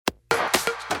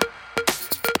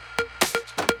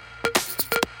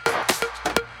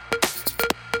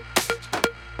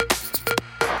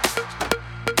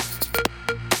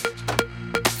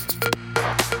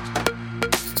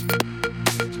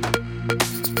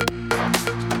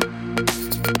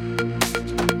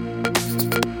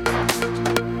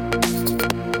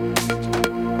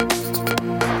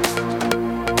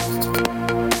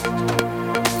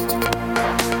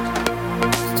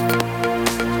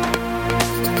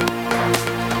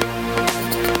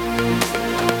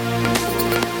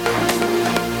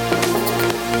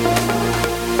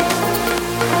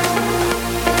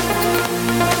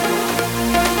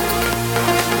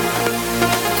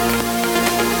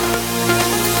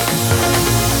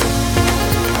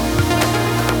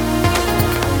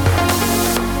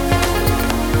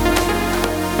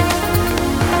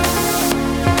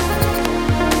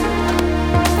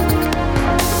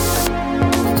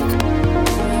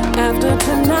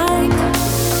tonight.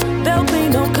 There'll be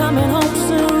no coming home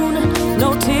soon.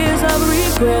 No tears of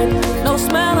regret, no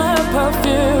smell of her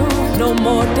perfume. No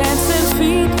more dancing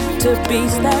feet to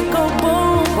beats that go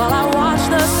boom. While I watch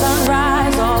the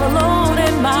sunrise all alone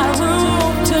in my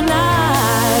room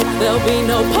tonight. There'll be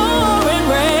no pouring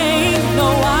rain, no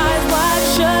eyes wide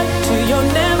shut to your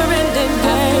never-ending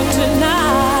game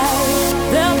tonight.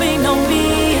 There'll be no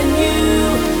me and you,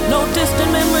 no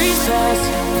distant memories past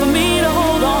for me to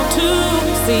hold on to.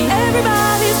 See,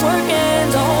 everybody's working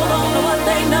to hold on to what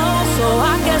they know. So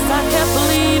I guess I kept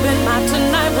believing my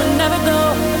tonight would never go.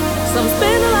 Some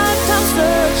spend a lifetime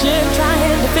searching,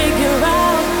 trying to figure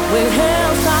out when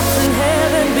hell stops and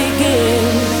heaven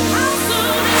begins.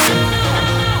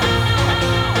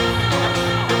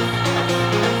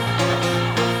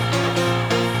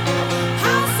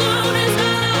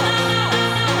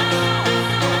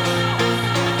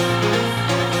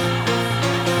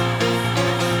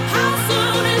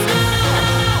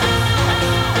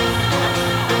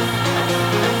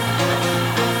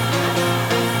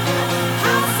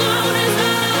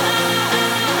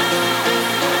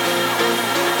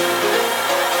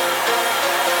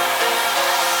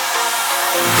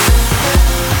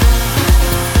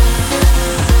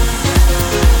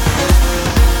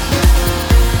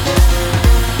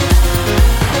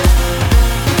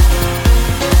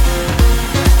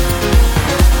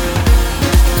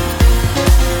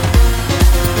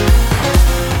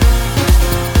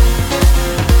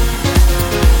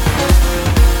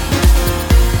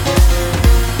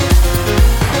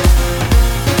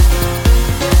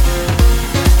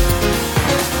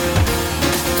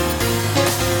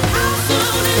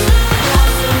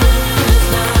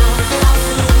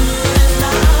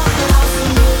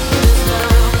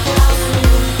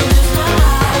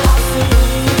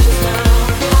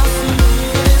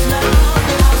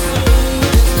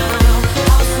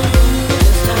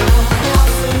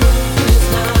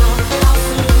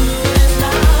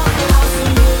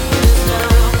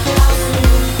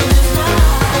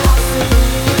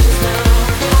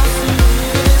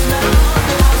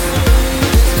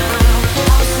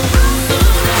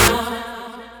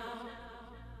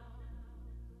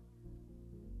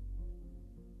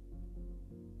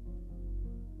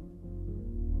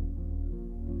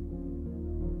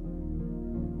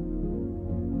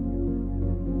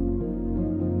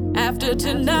 After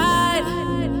tonight,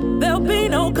 there'll be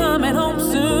no coming home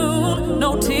soon.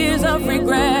 No tears of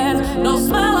regret, no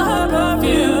smell of her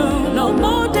perfume. No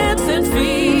more dancing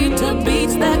feet to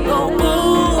beats that go boom.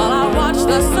 While I watch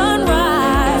the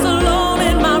sunrise alone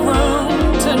in my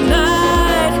room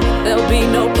tonight. There'll be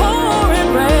no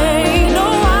pouring rain, no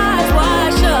eyes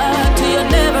wide shut to your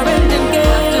never-ending game.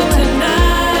 After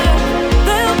tonight,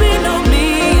 there'll be no me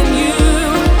and you,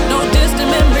 no distant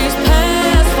memories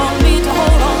past for me to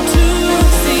hold on to.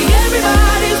 See,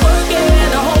 everybody's working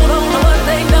to hold on to what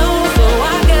they know. So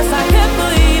I guess I kept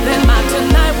believing my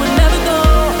tonight would never go.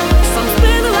 Some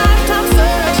spend a lifetime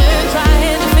searching,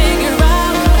 trying to figure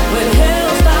out when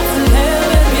hell stops.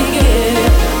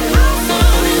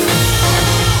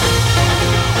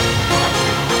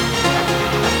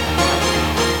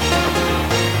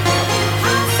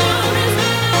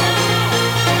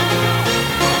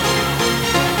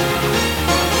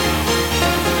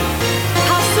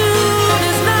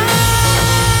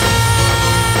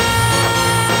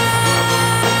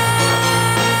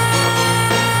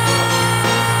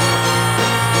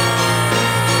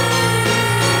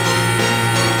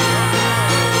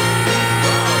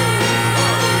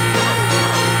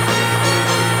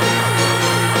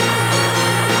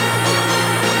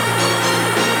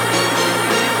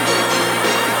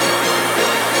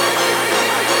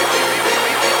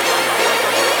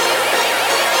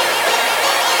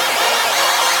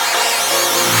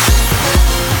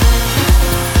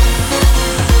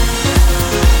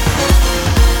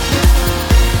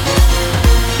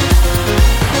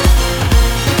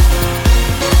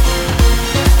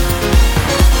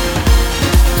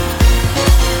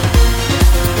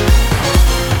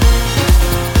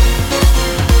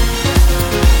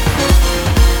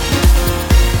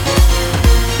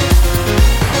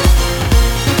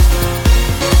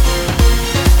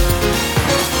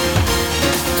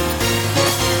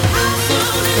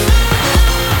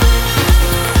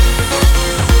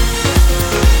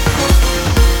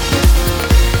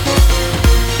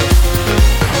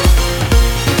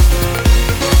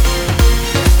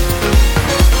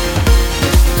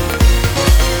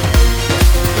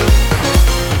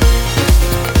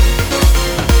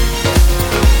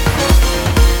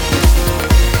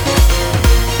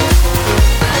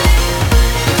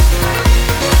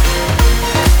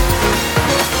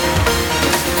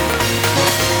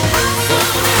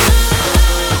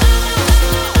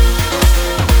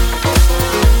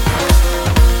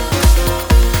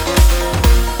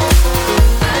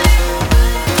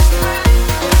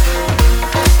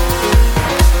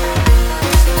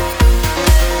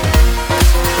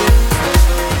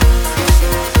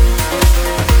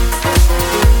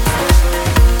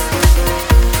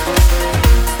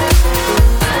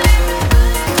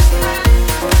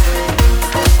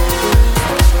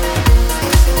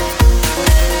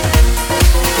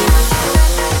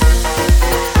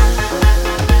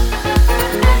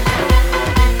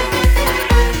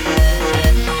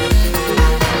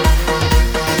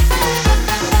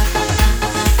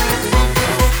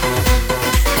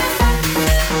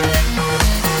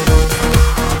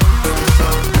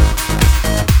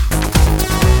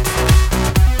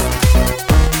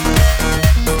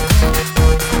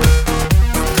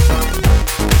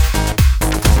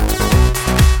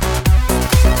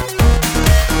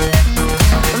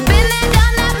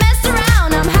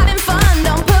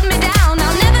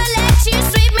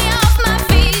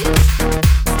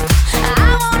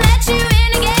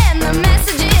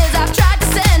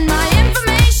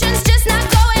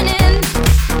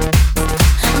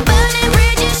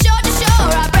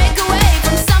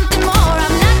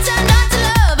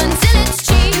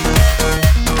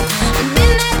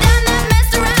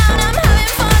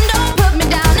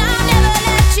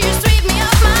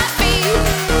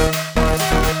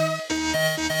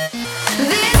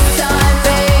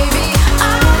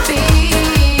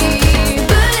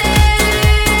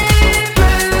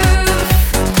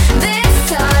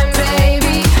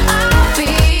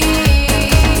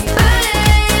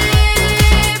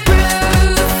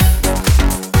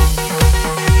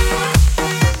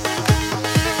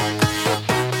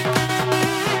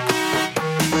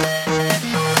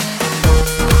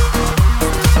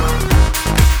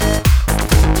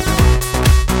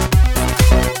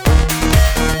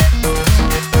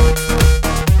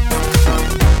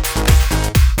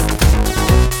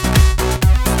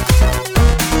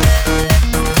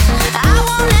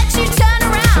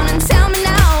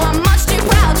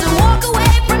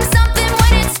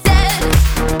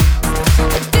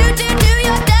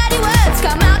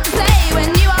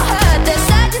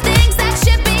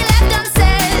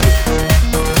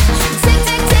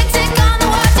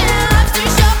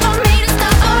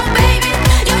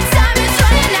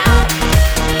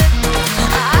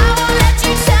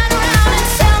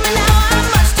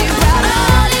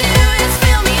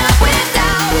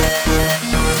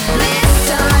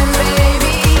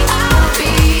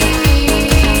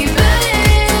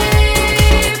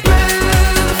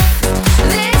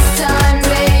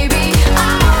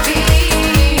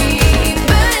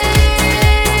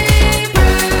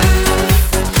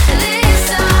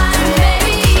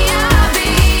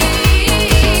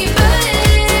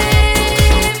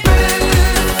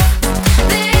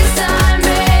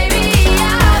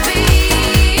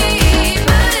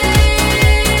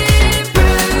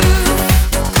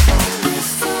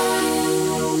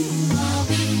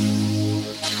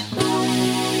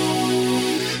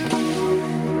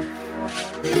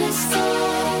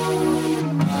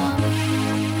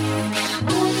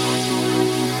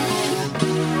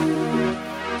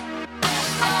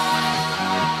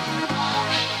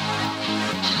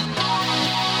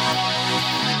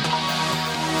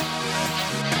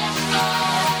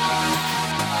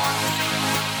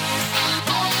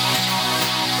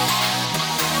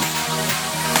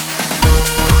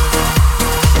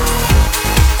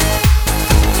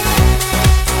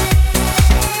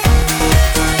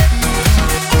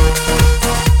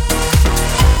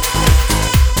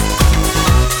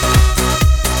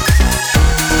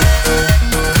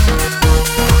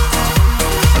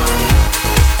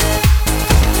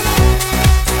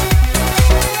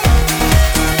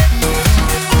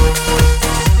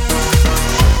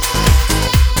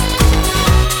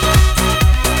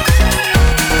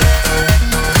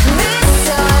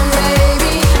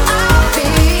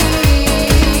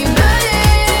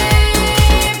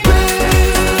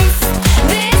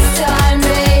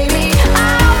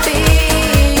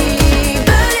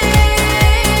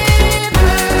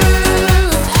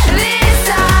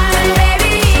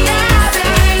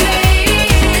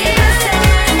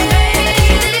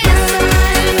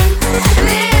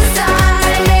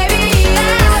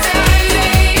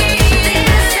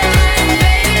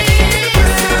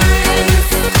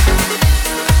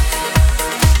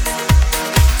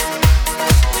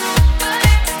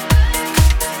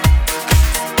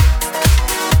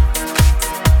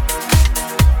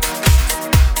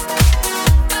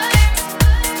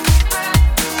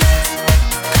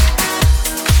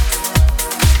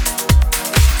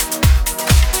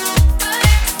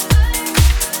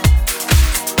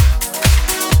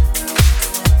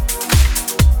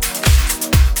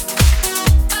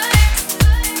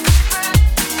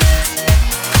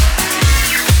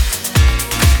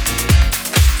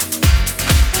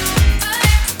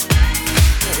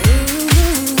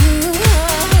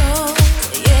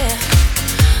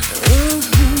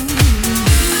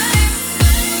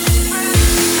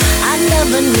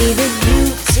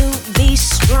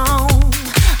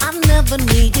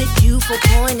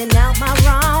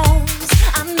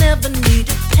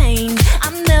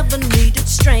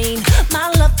 strain. My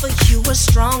love for you was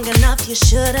strong enough, you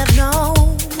should have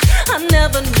known. I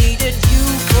never needed you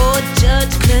for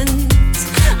judgment.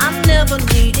 I never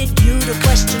needed you to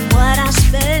question what I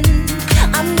spend.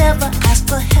 I never asked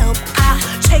for help, I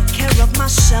take care of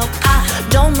myself. I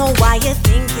don't know why you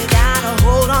think you got a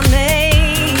hold on me.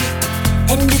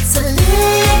 And it's a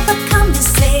little late for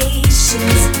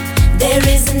conversations. There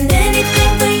isn't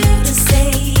anything for you to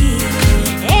say.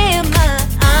 And my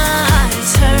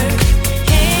eyes hurt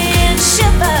and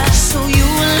shiver, so you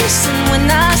will listen when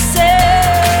I say,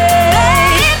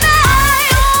 baby, I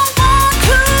don't want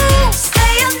to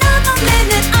stay another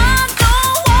minute. I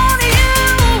don't want you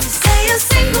to say a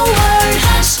single word.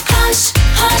 Hush, hush,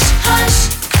 hush, hush.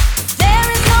 There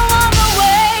is no other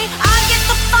way. I get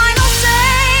the final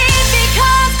say,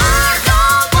 because I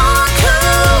don't want to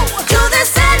do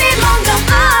this any longer.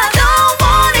 I don't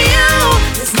want you.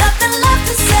 There's nothing left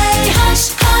to say. Hush,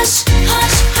 hush,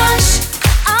 hush, hush.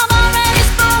 I'm already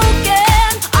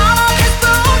spoken. All of it's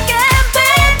broken,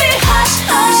 baby. Hush,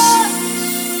 hush.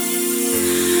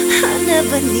 I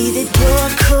never needed your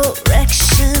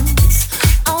corrections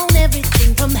on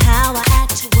everything from how I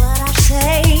act to what I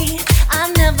say.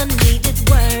 I never needed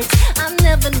words. I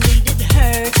never needed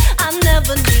hurt. I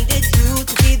never needed you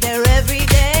to be there every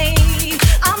day.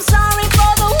 I'm sorry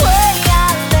for the way I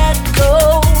let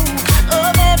go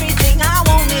of everything I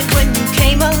wanted when you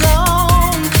came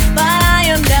along. But I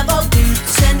am never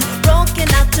beaten, broken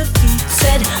out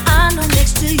defeated. I know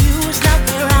next to you is not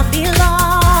where I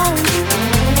belong.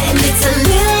 And it's a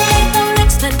little late for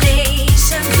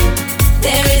explanation.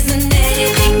 There isn't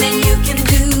anything that you can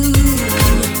do.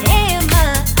 And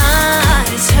my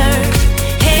eyes hurt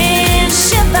and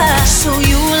shiver, so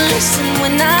you will listen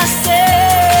when I say,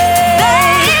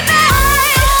 baby, I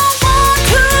don't want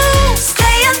to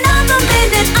stay another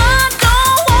minute. I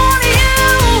don't want you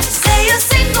to say a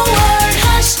single word.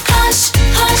 Hush, hush,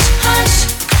 hush, hush.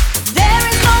 There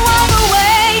is no other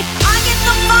way. I get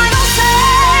the final say,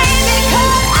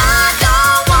 because I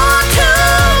don't want to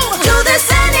do this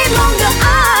any longer.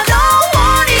 I don't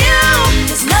want you.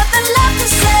 There's nothing left to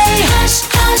say. Hush,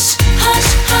 hush, hush,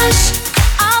 hush.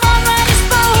 I'm already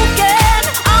spoken.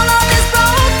 All of it's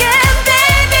broken,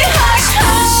 baby. Hush,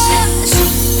 hush.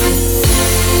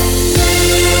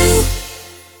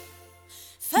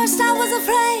 First I was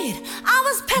afraid, I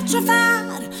was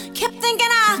petrified. Kept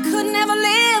thinking I could never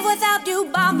live without you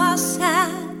by my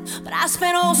side. But I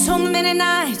spent oh so many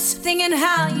nights thinking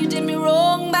how you did me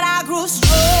wrong. But I grew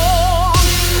strong.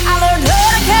 I learned how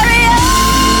to carry on.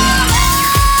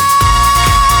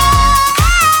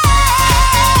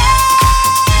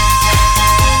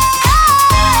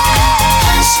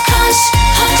 Hush, hush,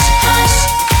 hush, hush.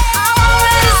 I'm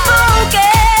already spoken.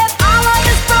 All of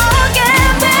it's broken,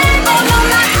 baby. Oh, no,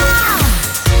 no,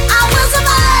 I will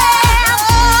survive.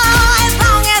 Oh, as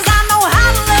long as I know how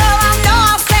to love, I know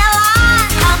I'll stay alive.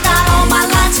 I've got all my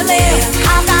life to live.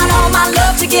 I've got all my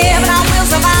love to give, and I will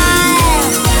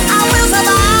survive. I will survive.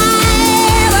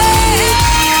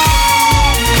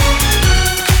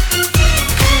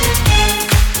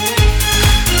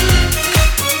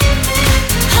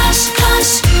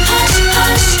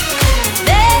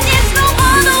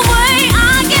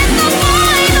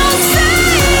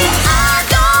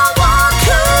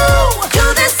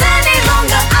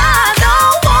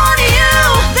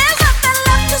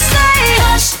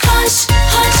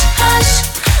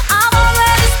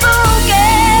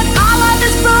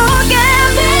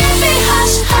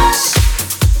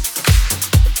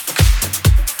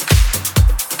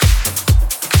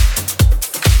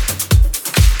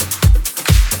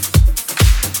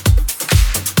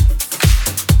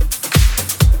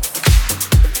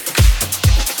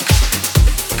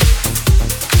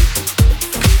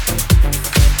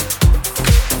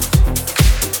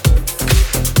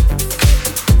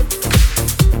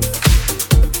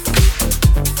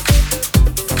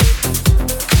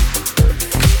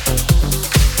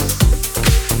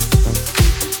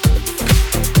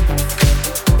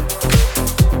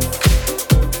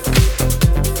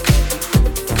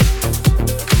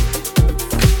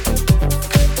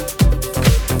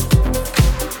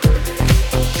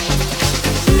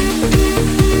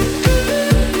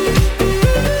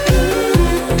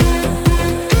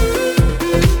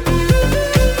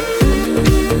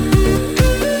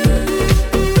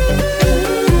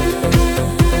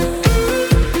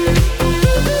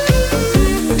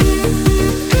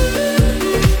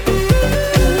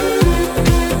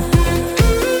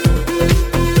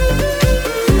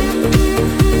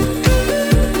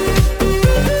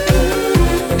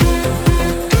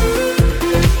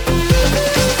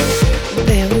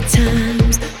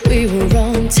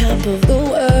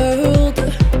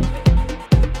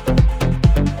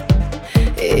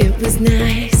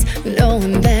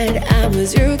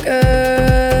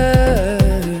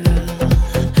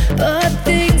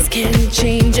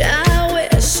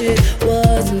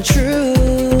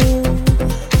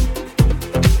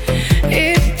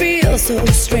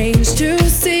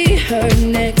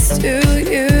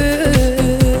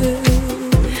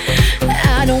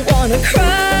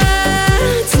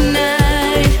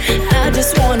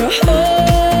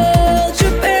 hold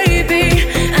you, baby.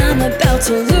 I'm about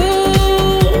to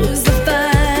lose the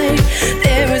fight.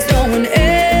 There is no one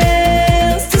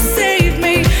else to save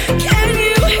me. Can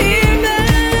you hear me?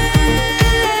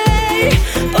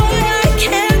 Boy, I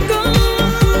can't go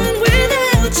on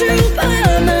without you by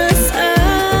my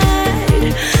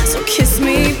side. So kiss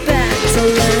me back to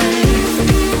life.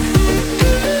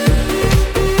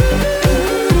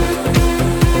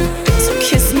 So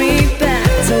kiss me back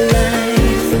to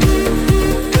life.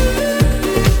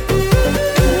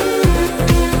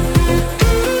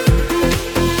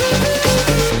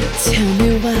 Tell me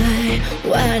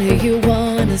why do you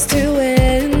want us to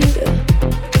end?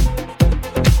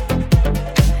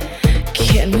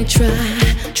 Can we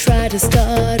try to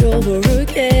start over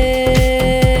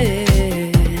again?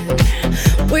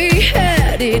 We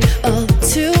had it all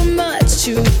too much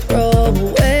to throw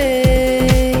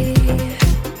away.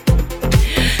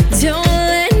 Don't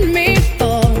let me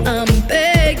fall, I'm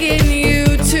begging you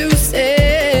to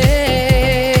stay.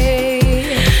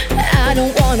 I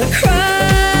don't wanna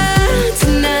cry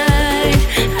tonight,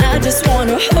 I just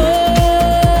wanna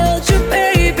hold you,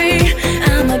 baby.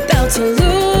 I'm about to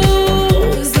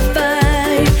lose the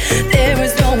fight. There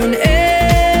is no one else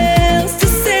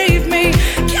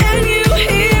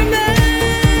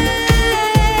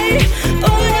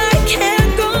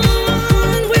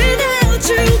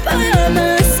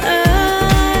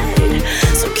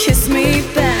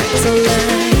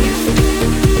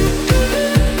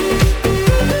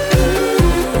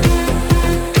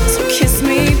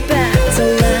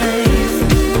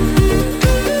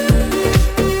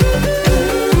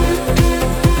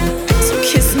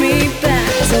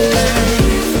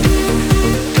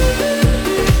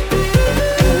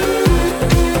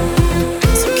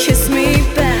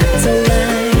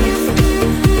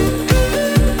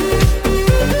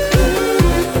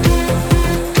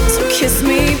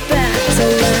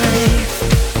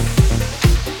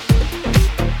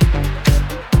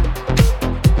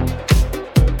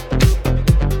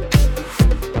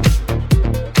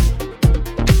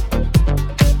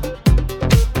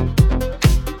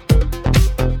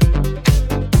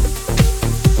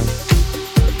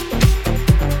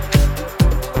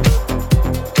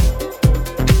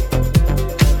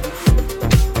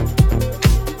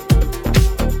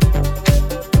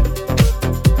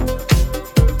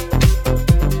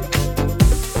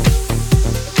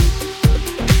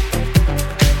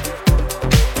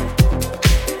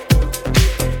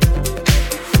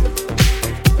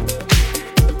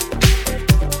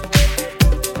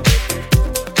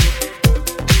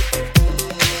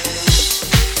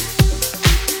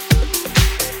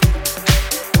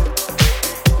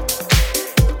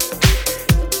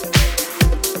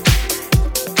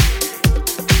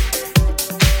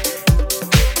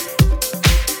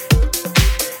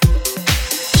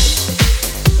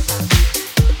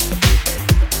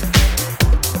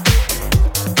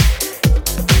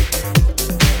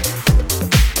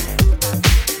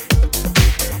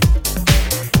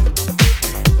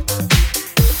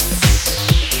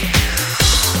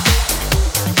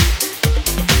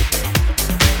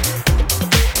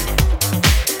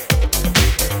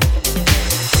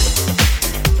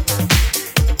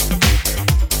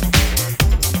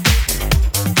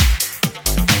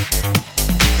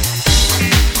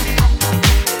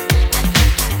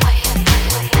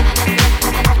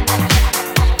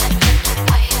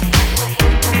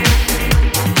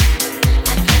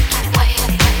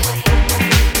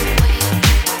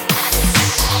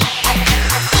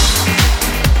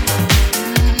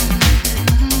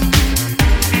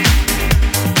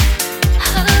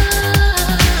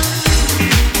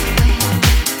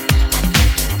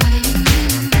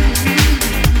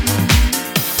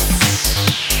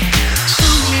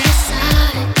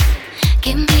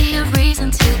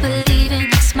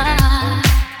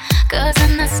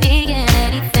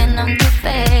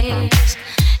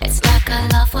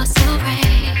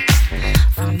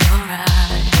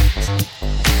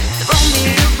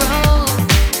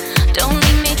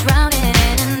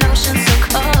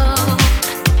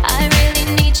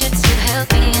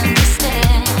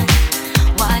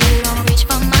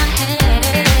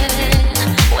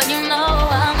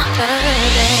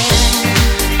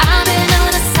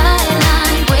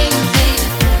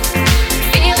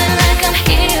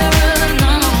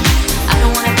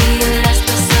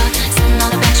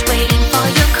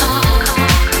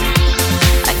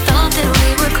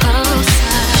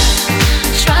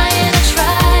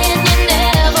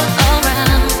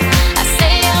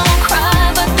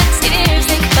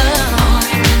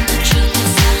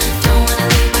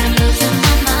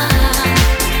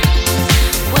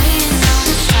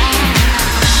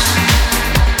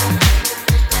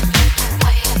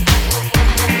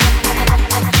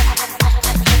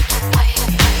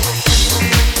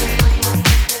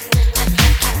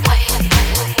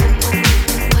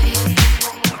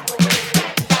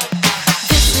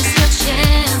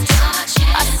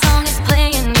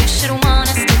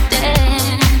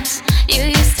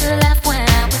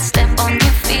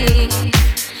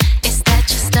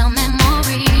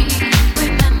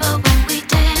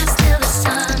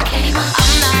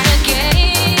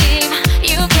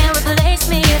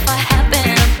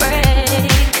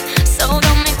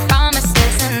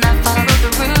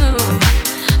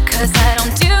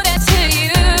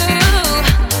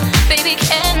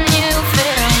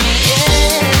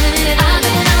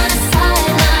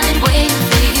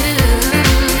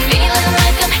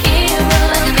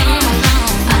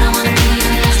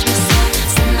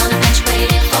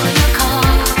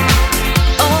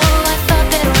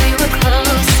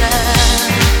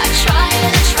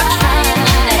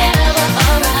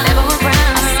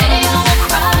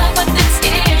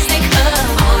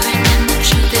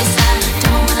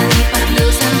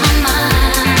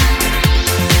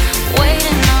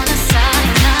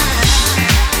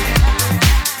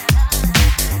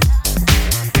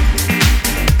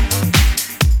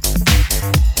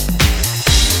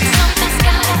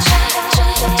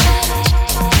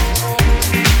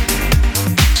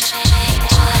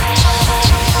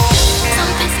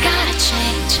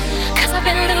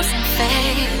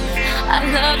I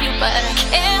love you, but I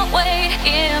can't wait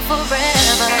here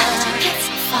forever.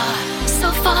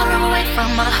 So far away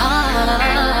from my heart.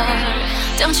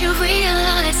 Don't you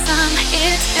realize I'm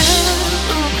here too?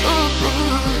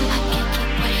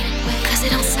 Cause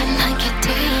it don't seem like you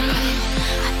do.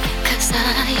 Cause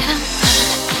I am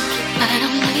hurt, but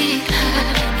I'm leaving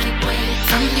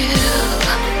from you.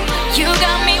 You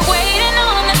got me waiting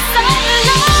on the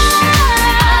sideline.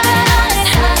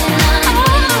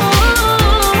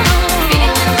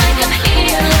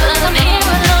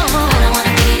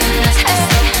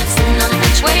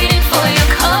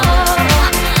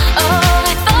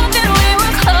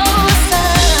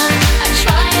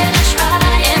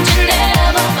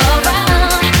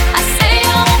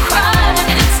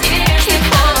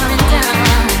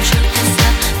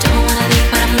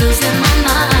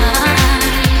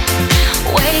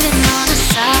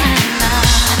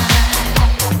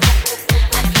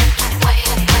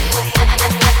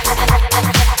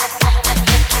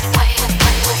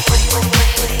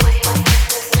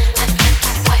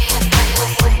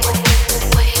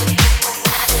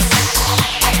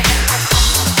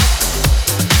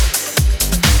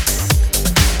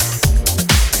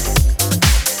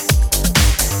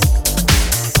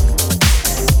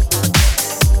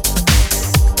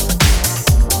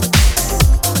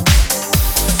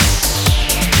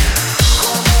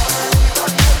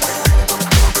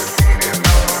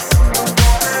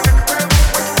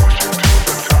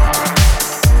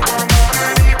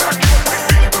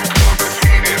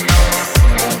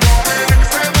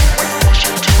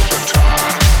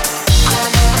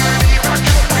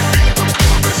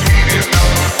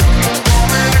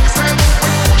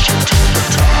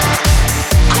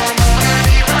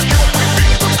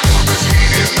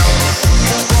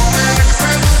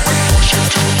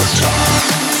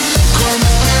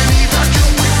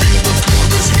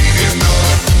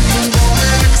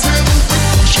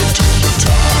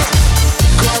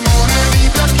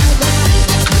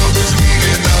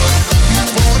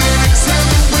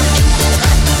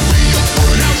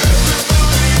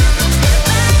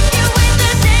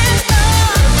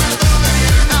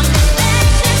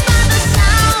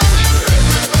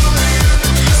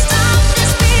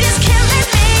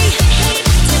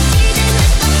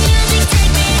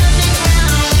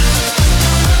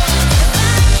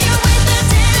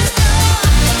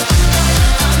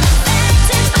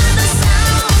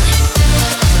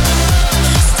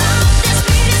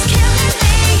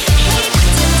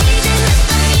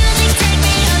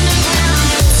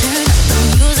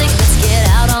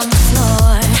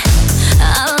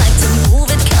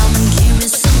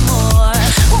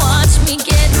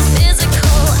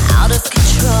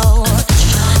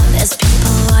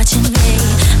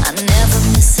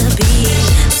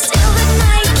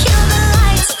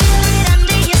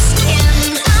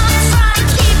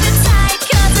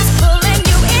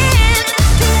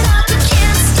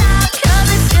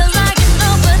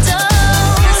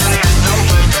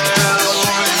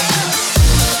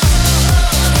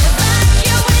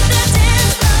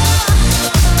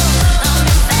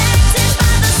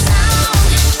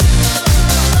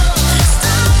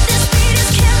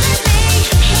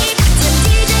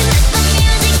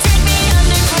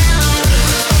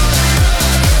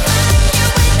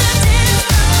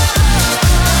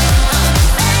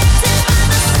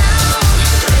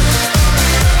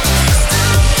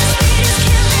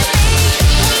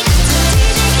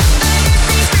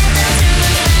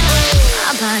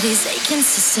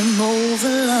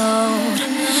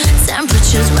 Sound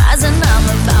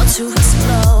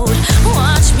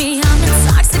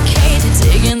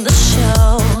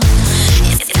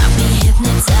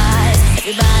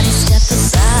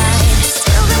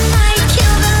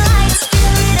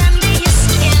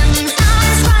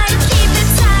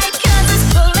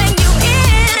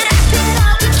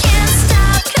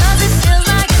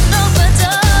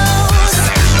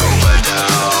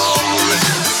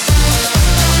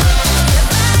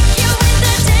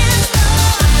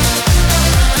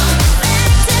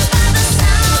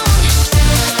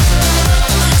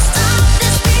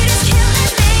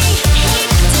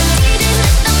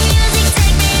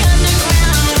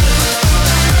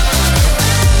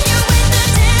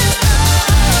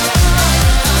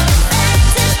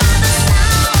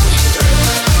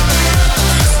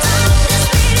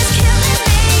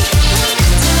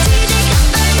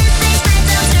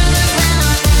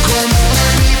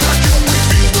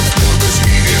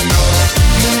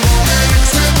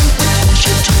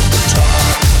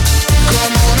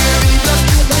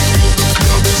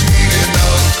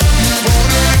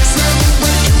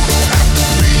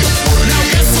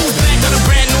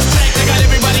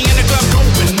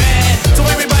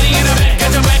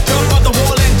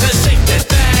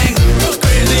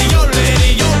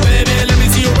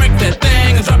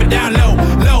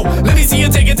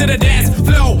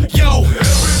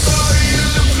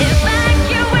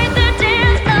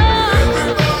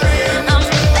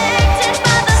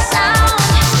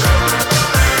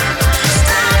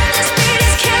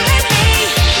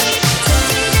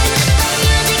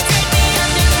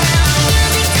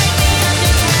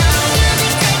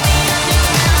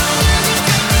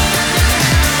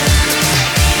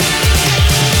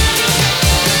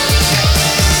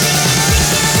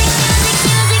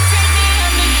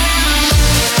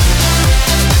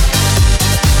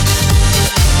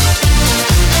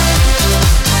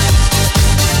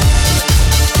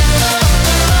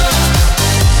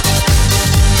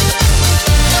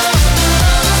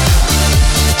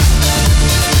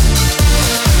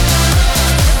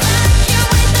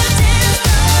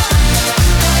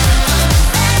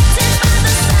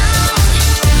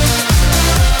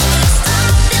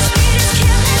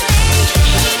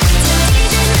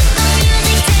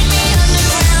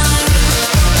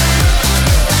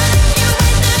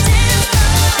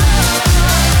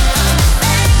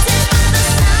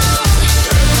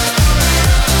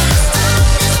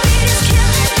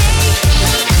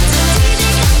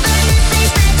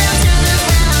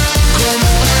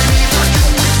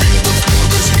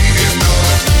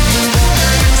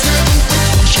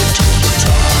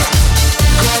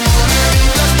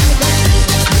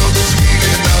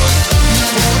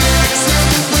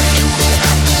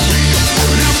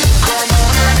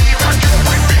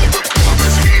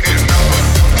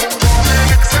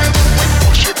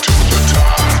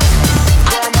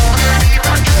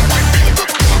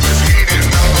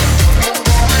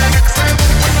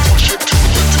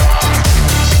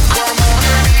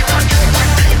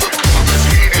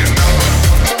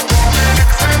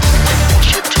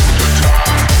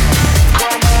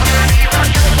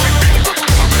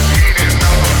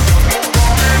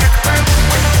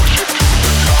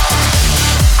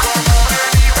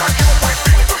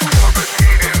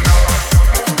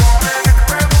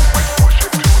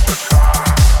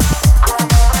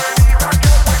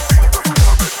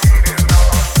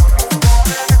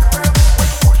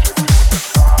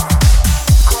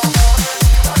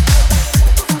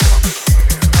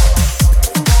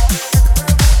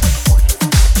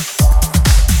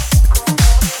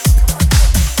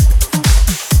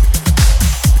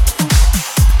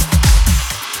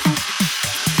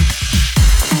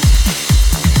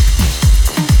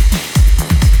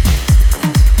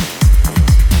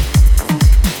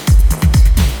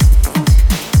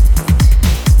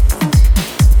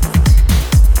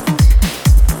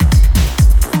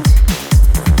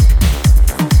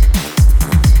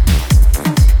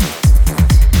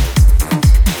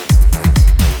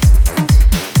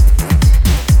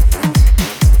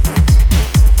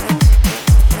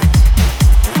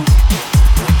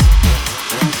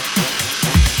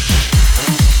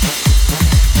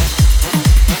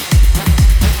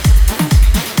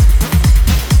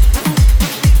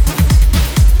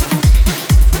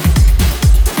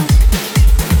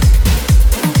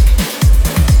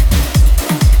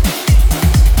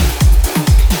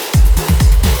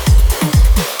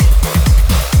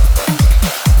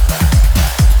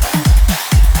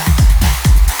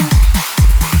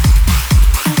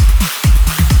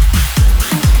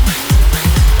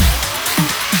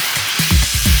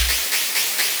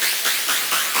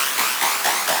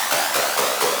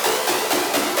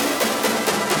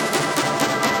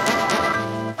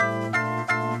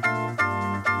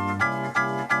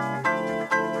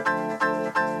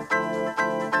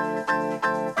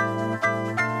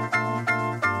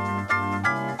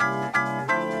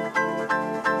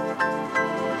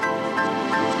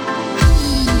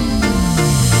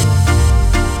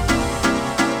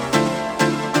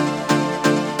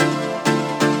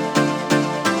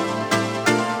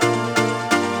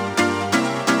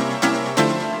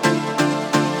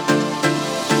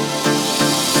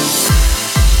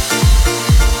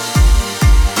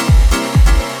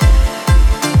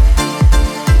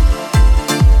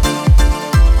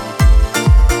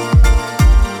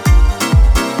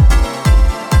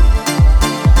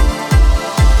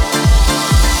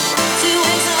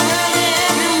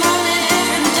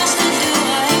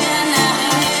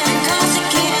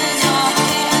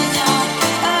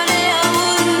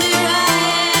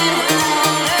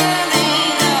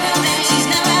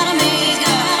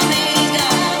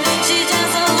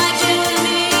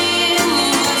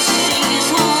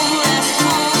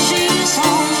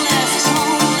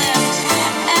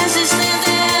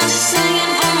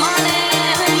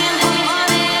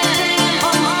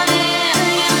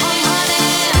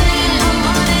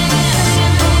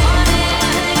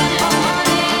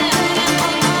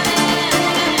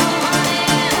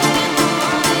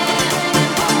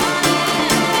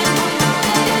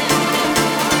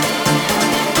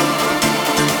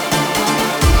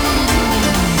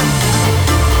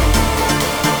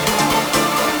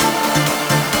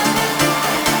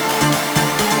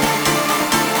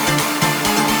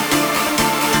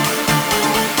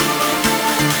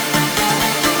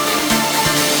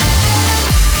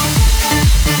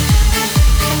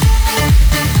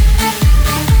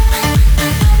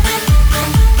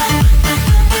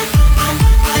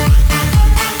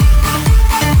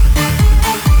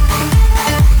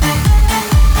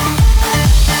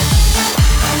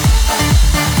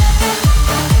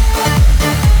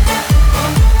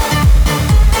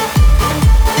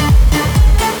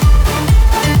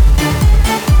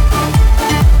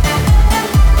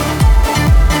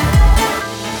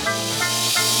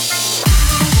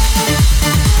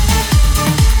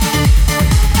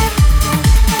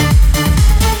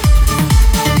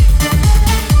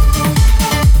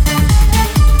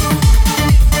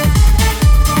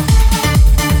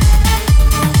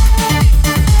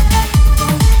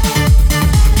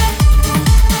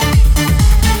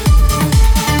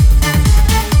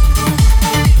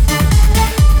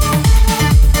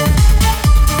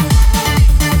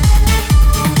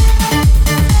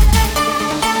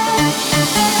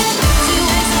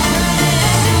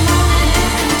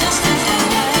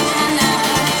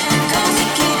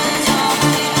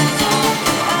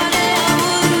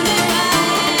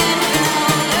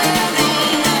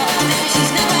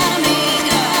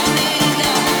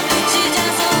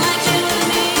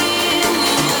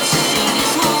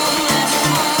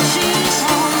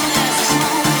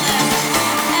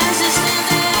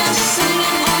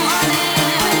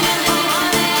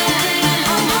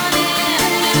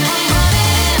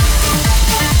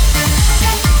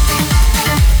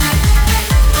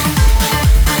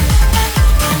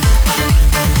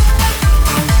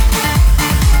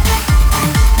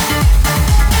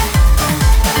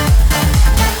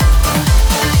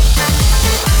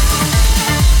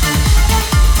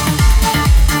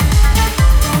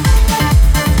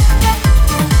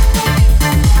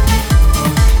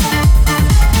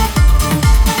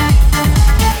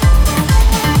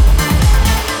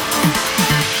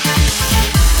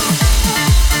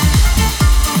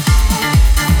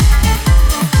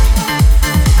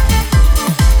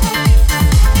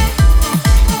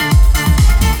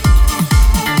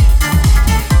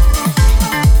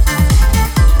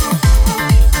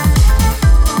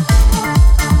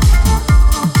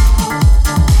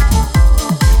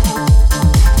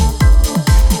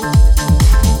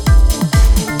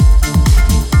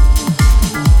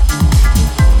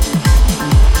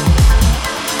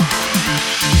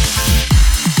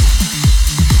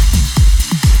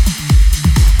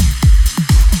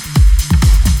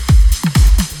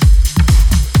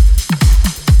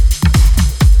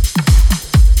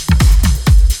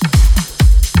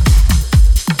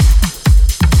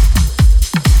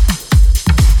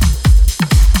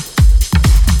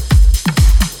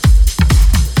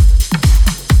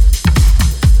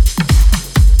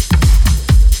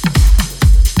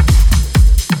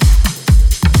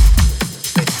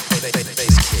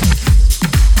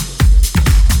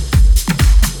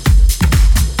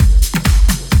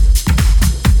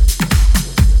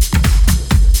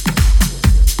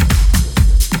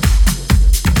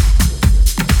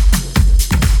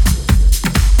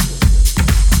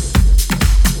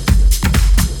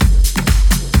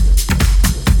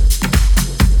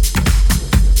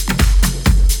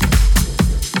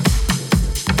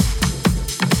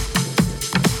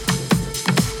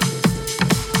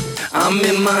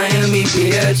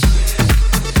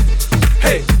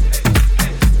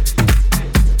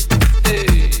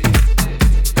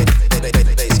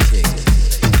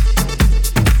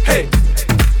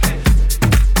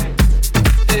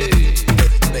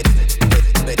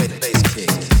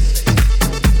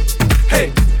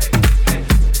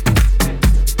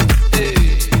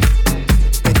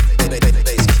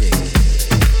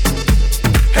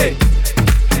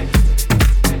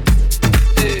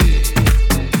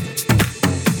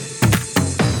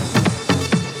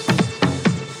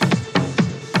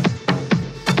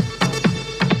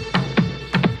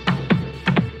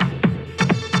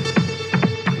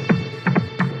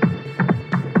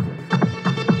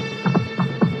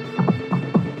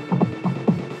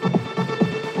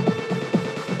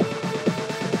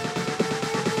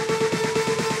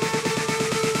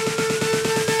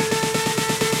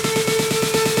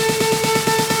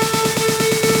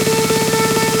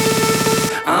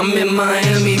I'm in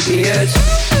Miami,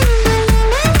 bitch.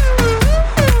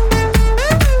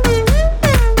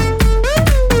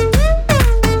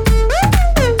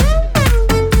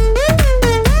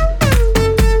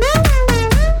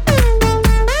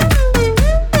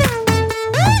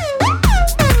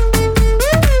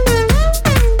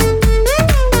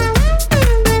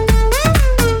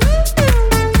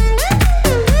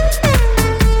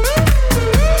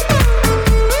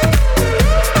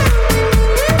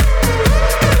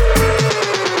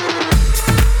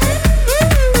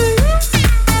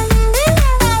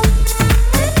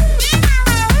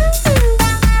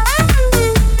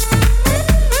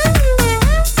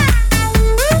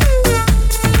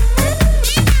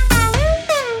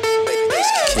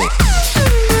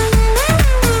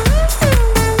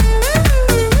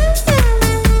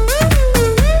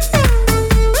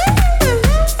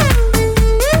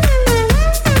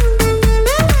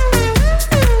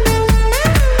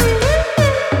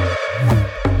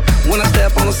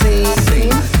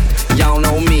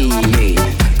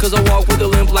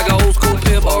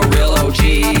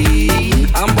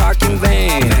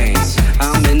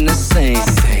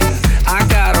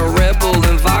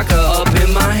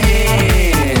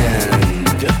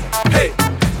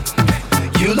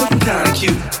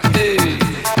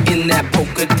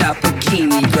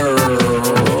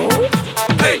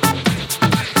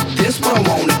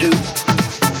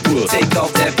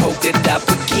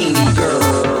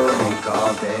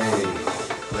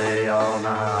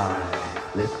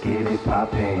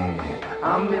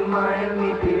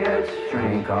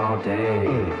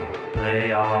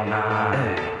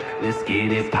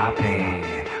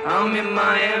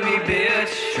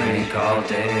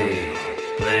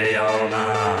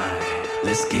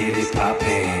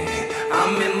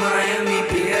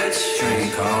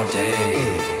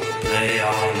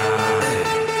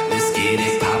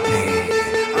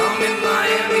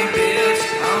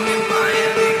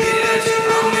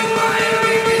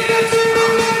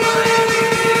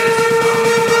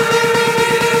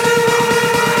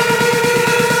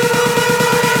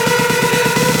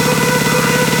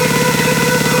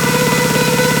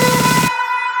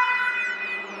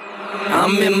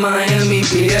 I'm in Miami,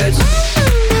 bitch.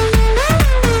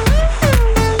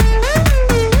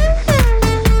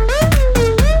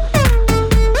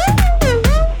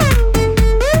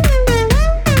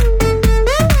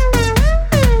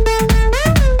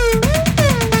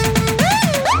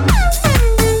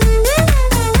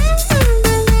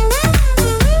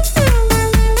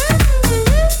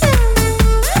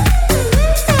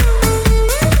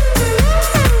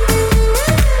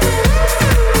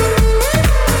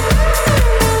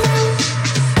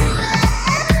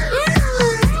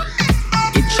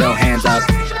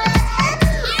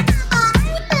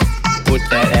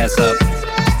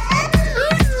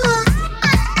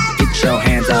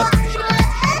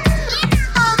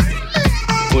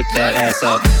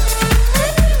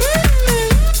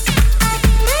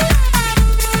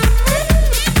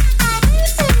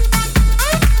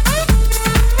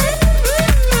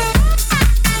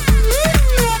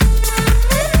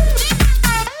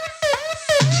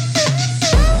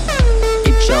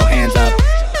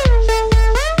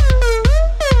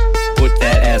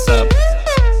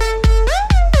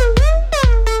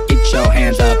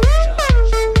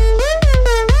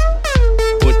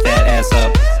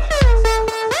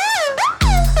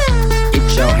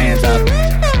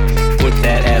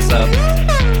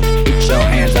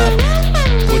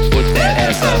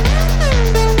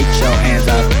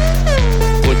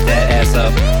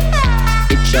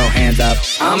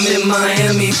 I'm in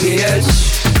Miami,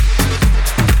 bitch.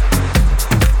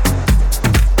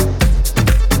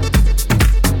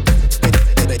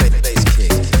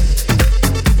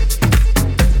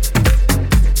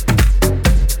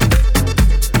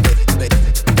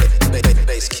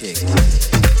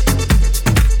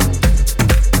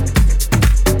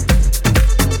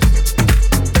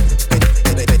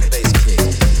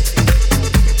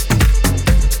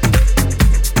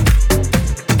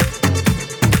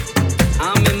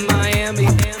 I'm in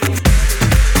Miami.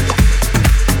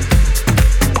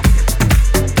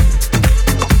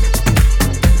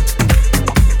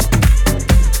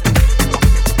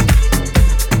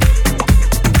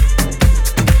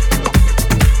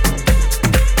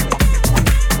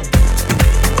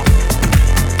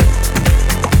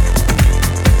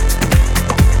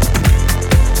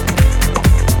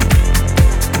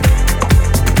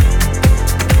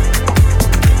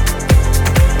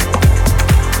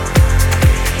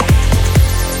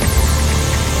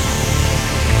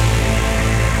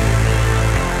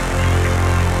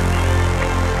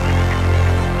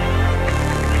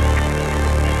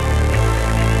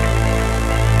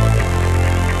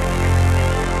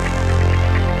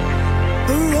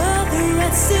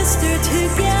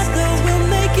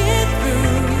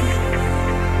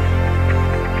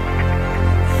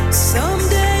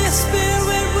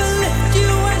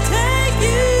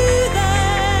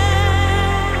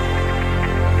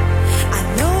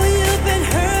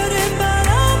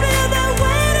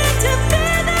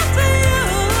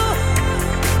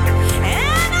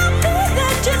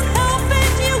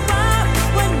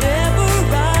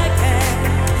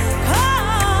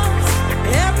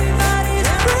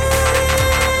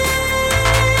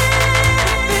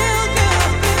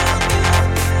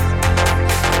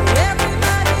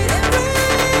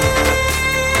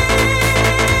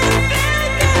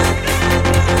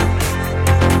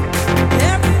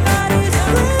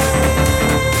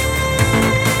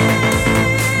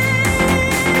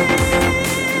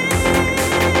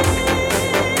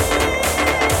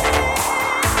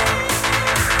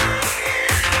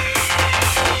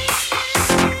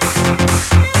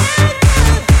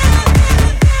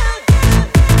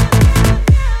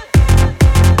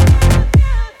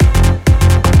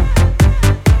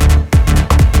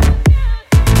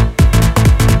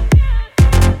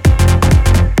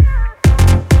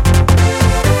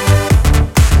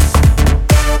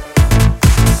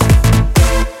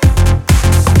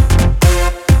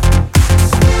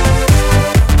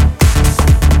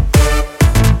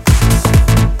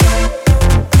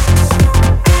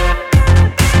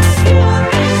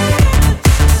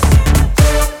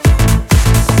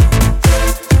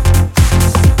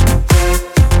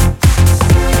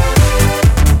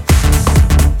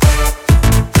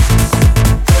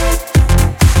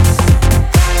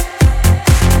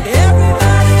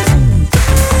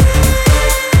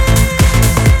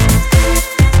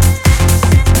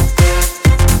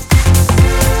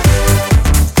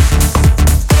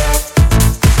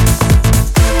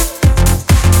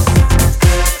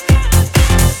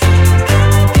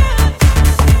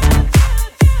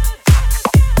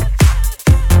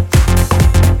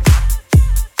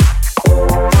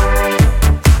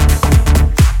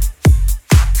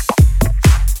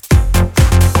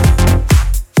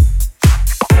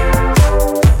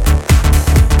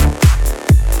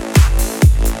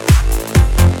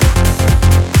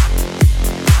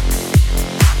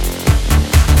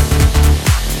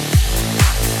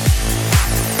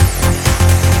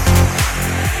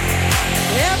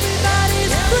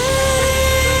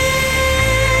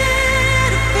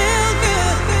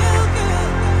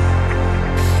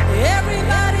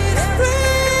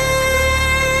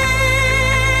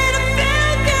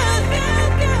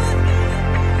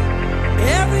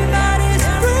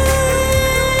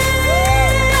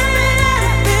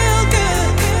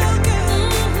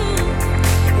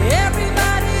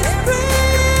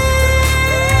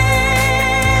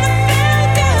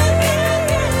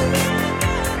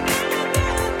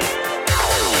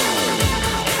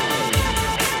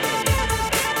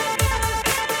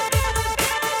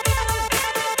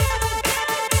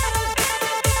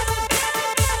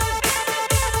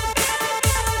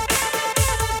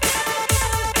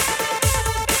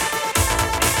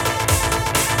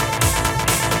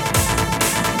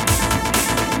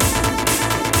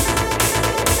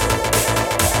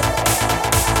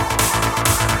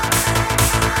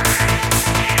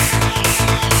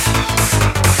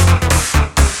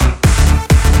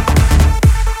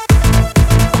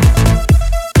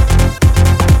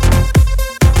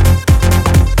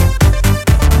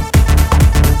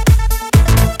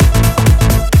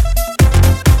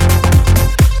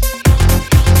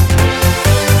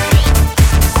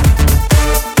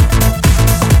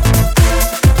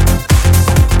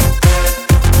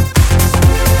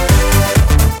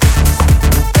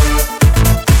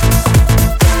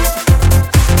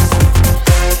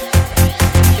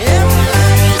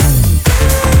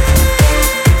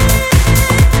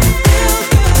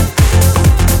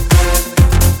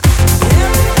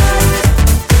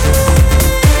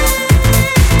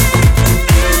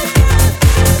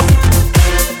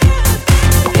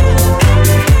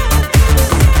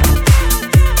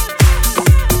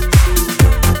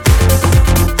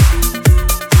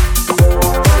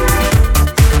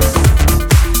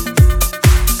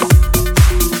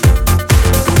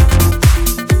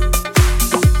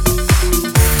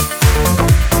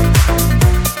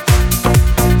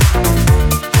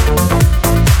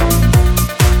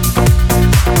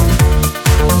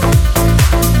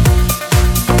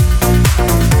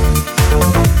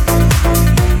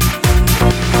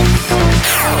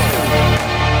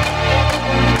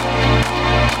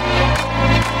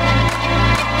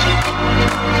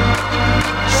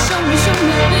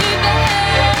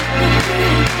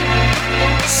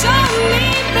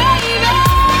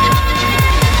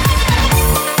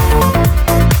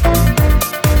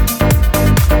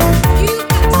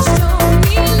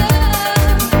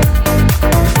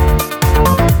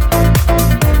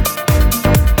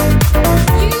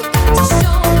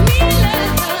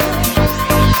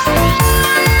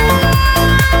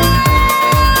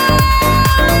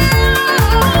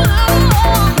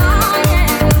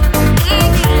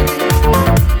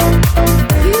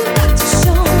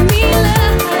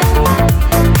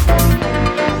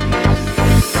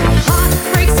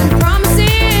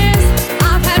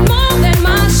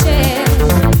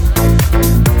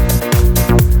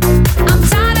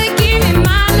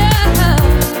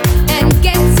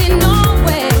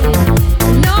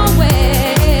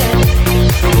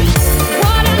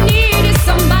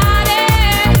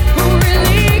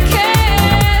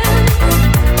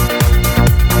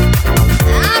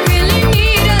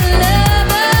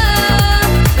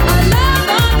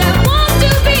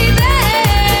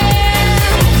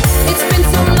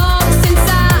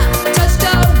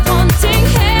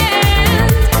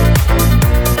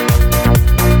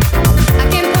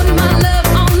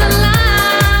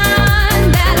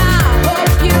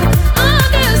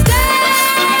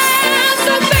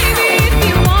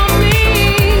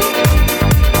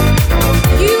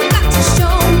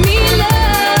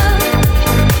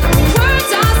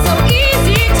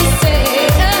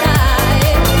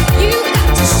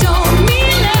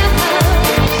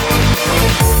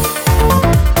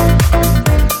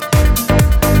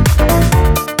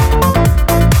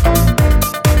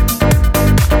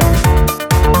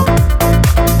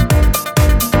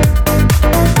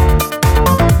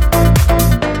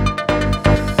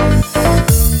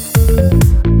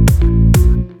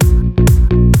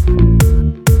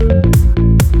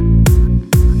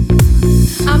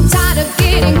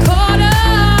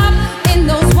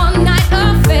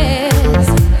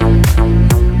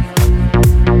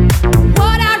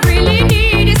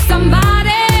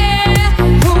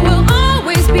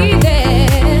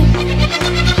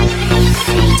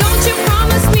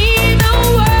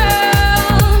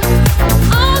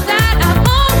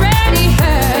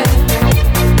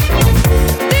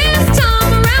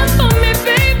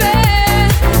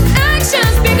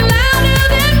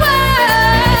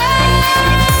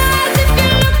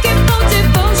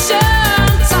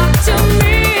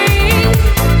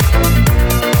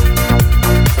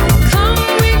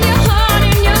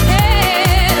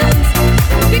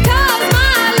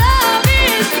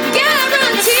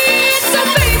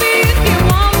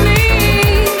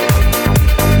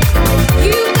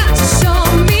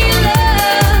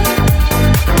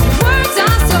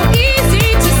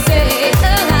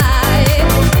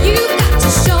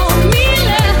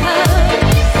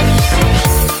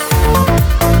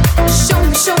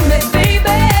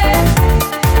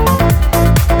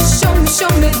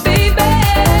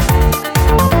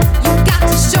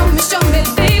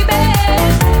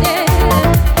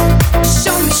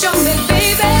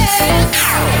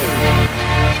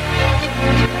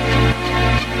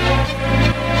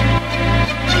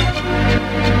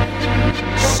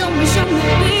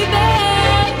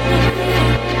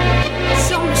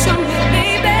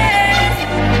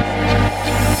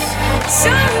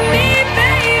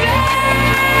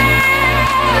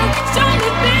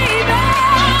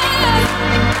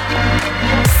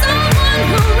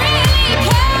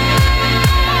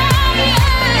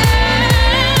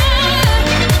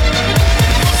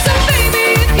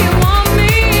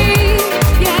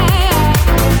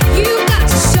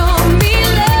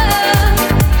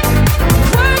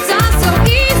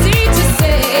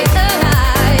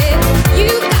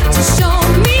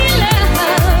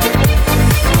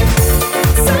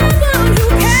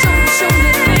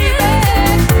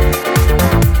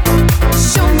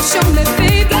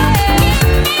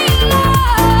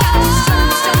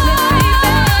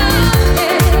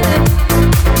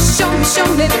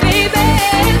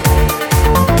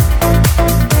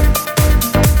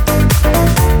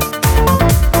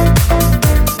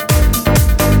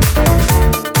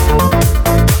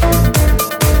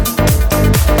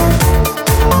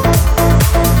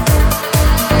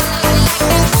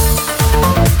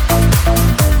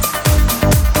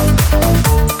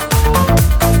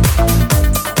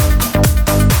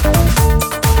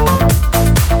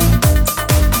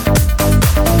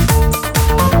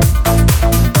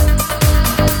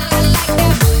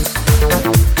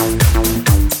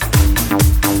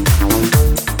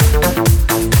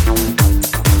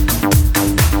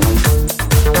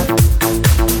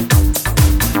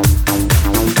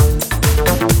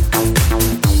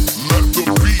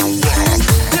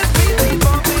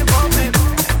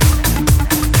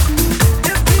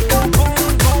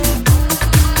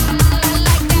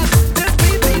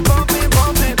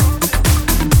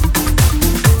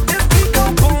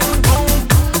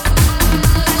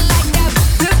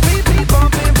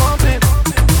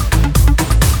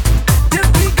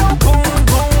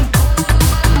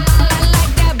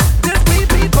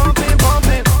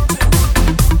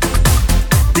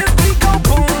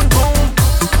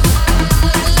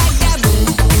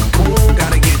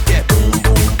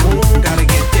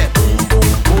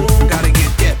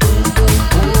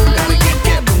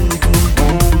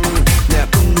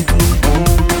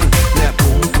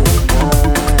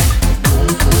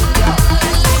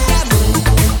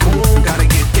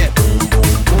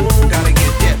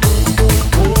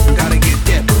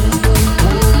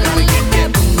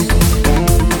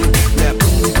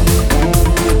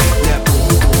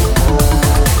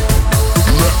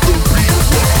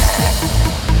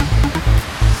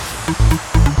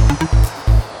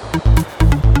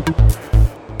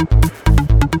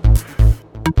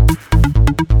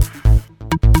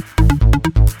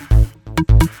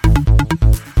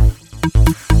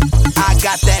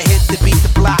 got that hit to beat the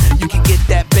block. You can get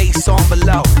that bass on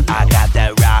below. I got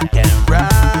that rock and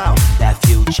roll, that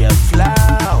future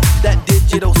flow, that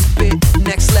digital spit,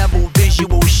 next level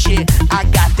visual shit. I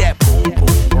got that boom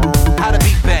boom boom. How to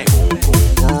beat bang.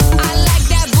 I like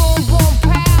that boom boom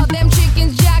pow. Them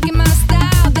chickens jacking my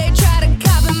style. They try to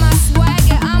copy my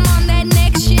swagger. I'm on that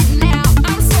next shit now.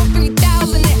 I'm so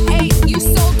 3008. You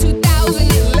sold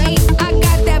 2000 late. I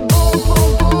got that boom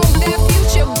boom boom. That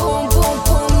future boom boom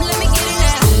boom. Let me get it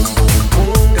now.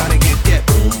 Boom, gotta get that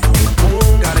boom boom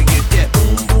boom. Gotta get that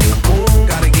boom boom boom.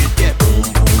 Gotta get that boom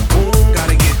boom boom.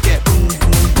 Gotta get that boom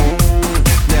boom boom.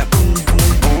 That boom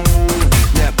boom boom.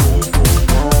 That boom boom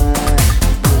boom.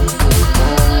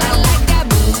 I like that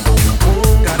boom boom.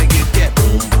 Boom, gotta get that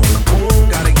boom boom boom.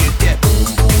 Gotta get that boom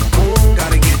boom boom.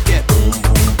 Gotta get that boom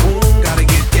boom boom. Gotta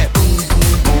get that boom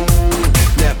boom boom.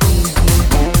 That boom boom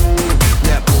boom.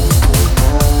 That boom boom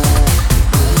boom.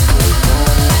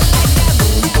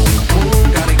 Boom,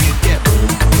 gotta get that boom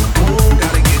boom boom.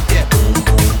 Gotta get that boom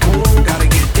boom boom. Gotta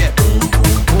get that boom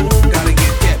boom boom. Gotta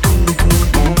get that boom boom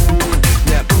boom.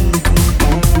 That boom boom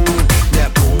boom. That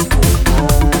boom boom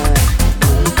boom.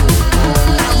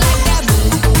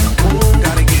 Boom,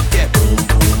 gotta get that boom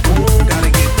boom boom. Gotta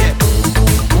get that boom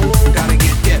boom boom. Gotta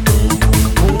get that boom boom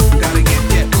boom. Gotta get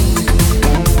that boom boom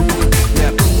boom.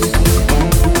 That boom boom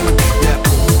boom. That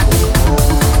boom boom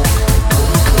boom.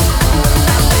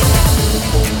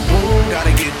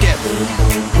 Gotta get that boom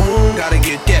boom boom. Gotta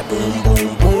get that boom boom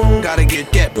boom. Gotta get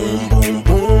that boom boom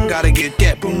boom. Gotta get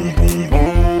that boom boom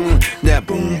boom. That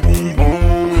boom boom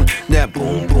boom. That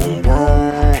boom boom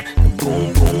boom.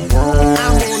 Boom boom boom.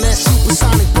 I'm on that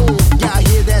supersonic boom. Y'all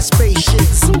hear that spaceship?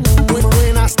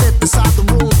 When I step inside the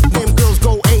room, them girls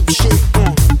go ape shit.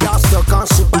 Y'all stuck on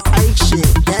super 8 shit.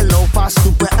 That lo-fi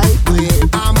super 8 bit.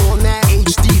 I'm on that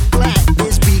HD flat.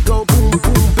 This beat go boom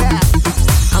boom back.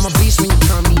 I'm a beast when you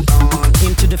turn me on.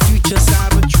 Into the future,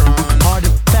 Cybertron. Harder,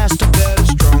 faster, better,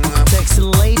 stronger. Sexy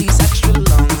ladies, extra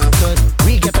longer. 'Cause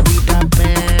we got to beat that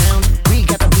pound. We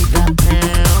got to beat that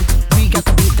pound. We got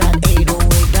to beat that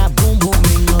 808. That boom boom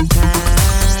in your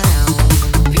town.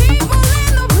 People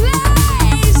in the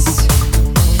place.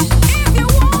 If you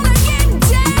wanna get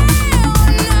down,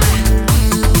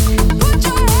 put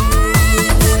your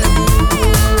hands in the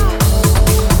air.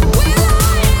 With our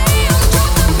hands,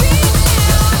 drop the beat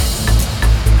now.